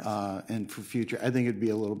 Fair enough. And for future, I think it'd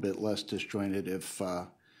be a little bit less disjointed if, I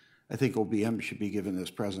think OBM should be given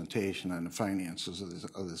this presentation on the finances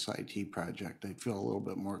of this IT project. I'd feel a little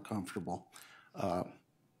bit more comfortable.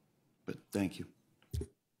 But thank you.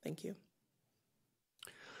 Thank you.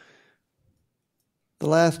 The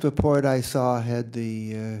last report I saw had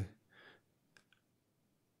the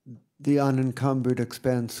unencumbered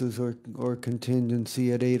expenses or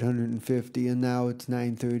contingency at 850, and now it's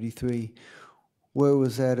 933. Where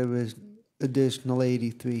was that additional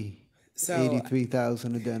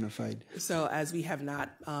 83,000 identified? So as we have not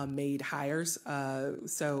made hires,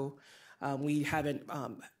 we haven't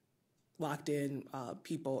locked in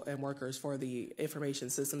people and workers for the information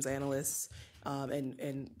systems analysts,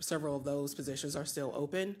 and several of those positions are still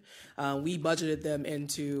open. We budgeted them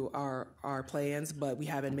into our plans, but we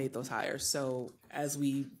haven't made those hires. So as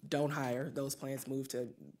we don't hire, those plans move to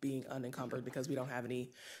being unencumbered because we don't have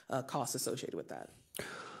any costs associated with that.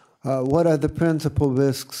 What are the principal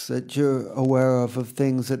risks that you're aware of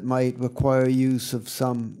things that might require use of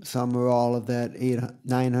some or all of that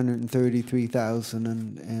 933,000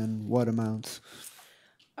 and what amounts?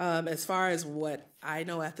 As far as what I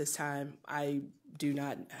know at this time, I do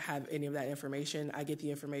not have any of that information. I get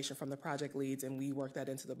the information from the project leads and we work that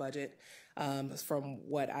into the budget. From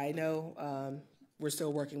what I know, we're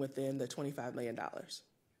still working within the $25 million.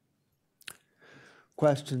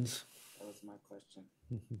 Questions? That was my question.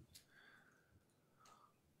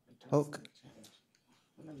 Okay.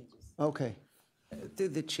 Okay. Through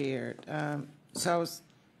the chair. So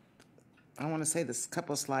I want to say this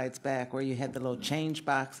couple slides back where you had the little change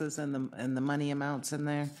boxes and the money amounts in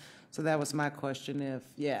there. So that was my question.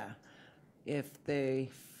 If they,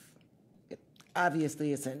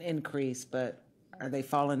 obviously it's an increase, but are they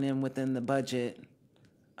falling in within the budget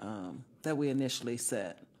that we initially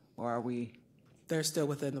set, or are we? They're still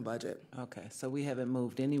within the budget. Okay, so we haven't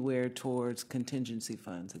moved anywhere towards contingency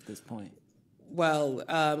funds at this point. Well,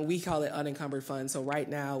 we call it unencumbered funds. So right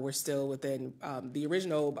now we're still within the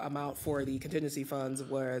original amount for the contingency funds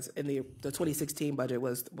was in the 2016 budget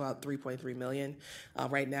was about $3.3 million.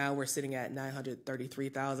 Right now we're sitting at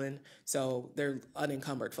 $933,000. So they're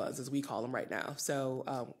unencumbered funds, as we call them right now.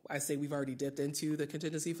 So I say we've already dipped into the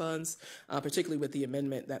contingency funds, particularly with the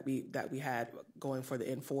amendment that we had going for the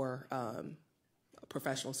N4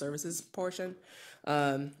 professional services portion.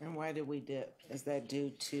 And why did we dip? Is that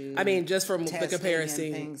due to? I mean, just from the of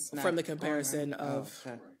comparison of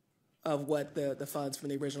what the funds from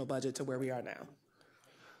the original budget to where we are now.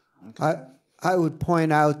 Okay. I would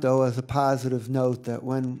point out, though, as a positive note, that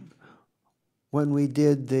when we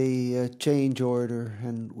did the change order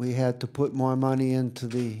and we had to put more money into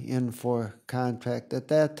the N4 contract, at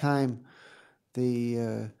that time,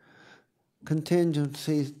 the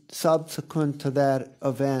contingency subsequent to that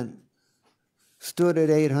event stood at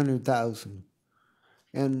 800,000,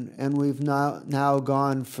 and we've now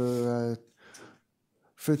gone for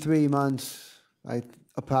 3 months,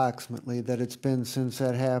 approximately, that it's been since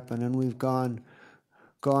that happened, and we've gone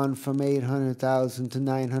from 800,000 to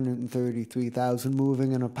 933,000,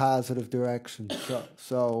 moving in a positive direction.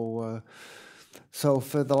 So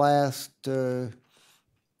for the last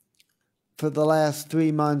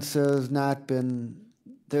 3 months, there has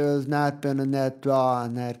not been a net draw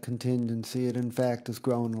on that contingency. It, in fact, has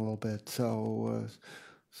grown a little bit. So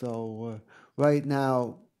right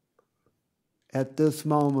now, at this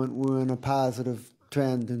moment, we're in a positive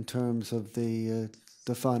trend in terms of the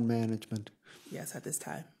fund management. Yes, at this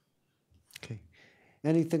time. Okay.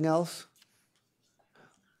 Anything else?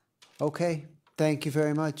 Okay. Thank you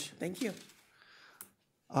very much. Thank you.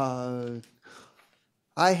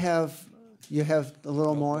 You have a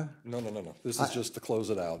little more? No. This is just to close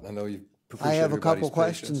it out. I know you appreciate I have a couple everybody's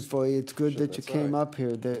questions patience. for you. It's good that you came up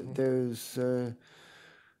here.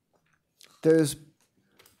 There's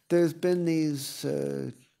been these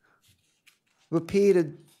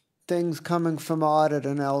repeated things coming from audit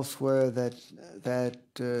and elsewhere that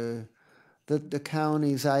the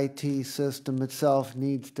county's IT system itself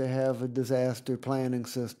needs to have a disaster planning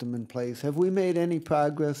system in place. Have we made any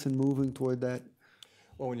progress in moving toward that?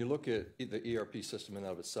 Well, when you look at the ERP system in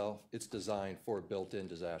and of itself, it's designed for built-in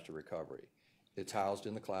disaster recovery. It's housed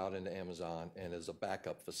in the cloud into Amazon and is a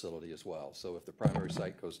backup facility as well. So if the primary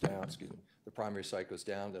site goes down,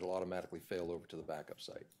 it'll automatically fail over to the backup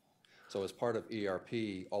site. So as part of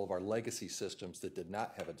ERP, all of our legacy systems that did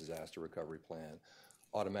not have a disaster recovery plan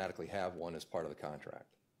automatically have one as part of the contract.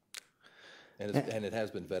 And it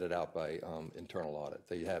has been vetted out by internal audit.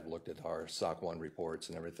 They have looked at our SOC 1 reports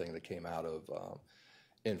and everything that came out of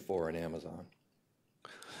Infor and Amazon.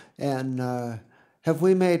 And have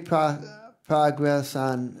we made progress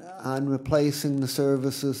on replacing the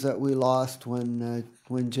services that we lost when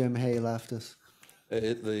Jim Hay left us?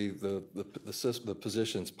 The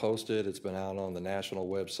position's posted. It's been out on the national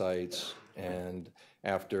websites, and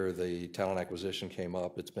after the talent acquisition came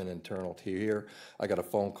up, it's been internal to here. I got a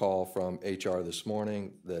phone call from HR this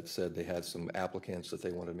morning that said they had some applicants that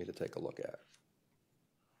they wanted me to take a look at.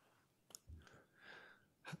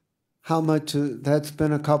 How much? That's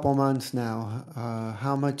been a couple months now.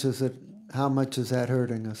 How much is it? How much is that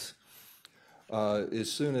hurting us?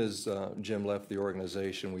 As soon as Jim left the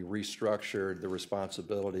organization, we restructured the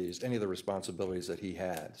responsibilities, any of the responsibilities that he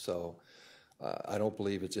had. So I don't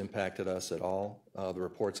believe it's impacted us at all. The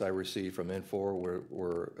reports I received from Infor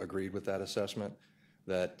were agreed with that assessment,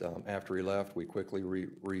 that after he left, we quickly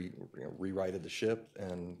rewrited the ship,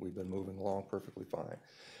 and we've been moving along perfectly fine.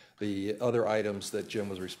 The other items that Jim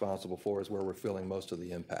was responsible for is where we're feeling most of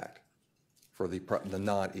the impact for the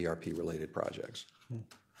non-ERP related projects.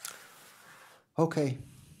 Okay.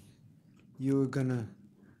 You were going to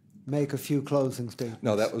make a few closing statements.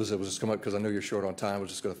 No, it was just come up because I know you're short on time. I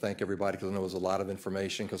was just going to thank everybody because I know it was a lot of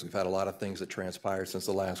information because we've had a lot of things that transpired since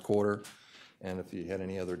the last quarter. And if you had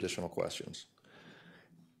any other additional questions.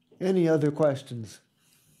 Any other questions?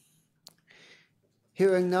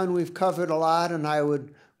 Hearing none, we've covered a lot, and I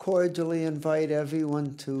would cordially invite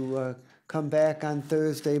everyone to come back on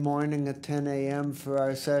Thursday morning at 10 a.m. for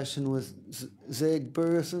our session with Zig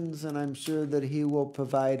Bursons, and I'm sure that he will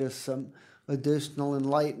provide us some additional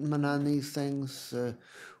enlightenment on these things.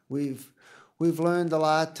 We've learned a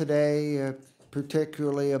lot today,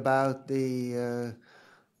 particularly about the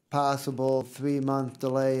possible 3-month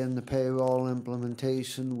delay in the payroll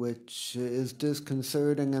implementation, which is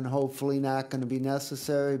disconcerting and hopefully not going to be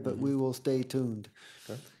necessary, but we will stay tuned.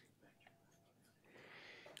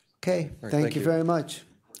 Okay, Right, thank you very much.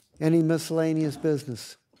 Any miscellaneous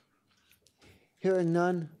business? Hearing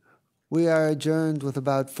none, we are adjourned with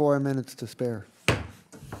about 4 minutes to spare.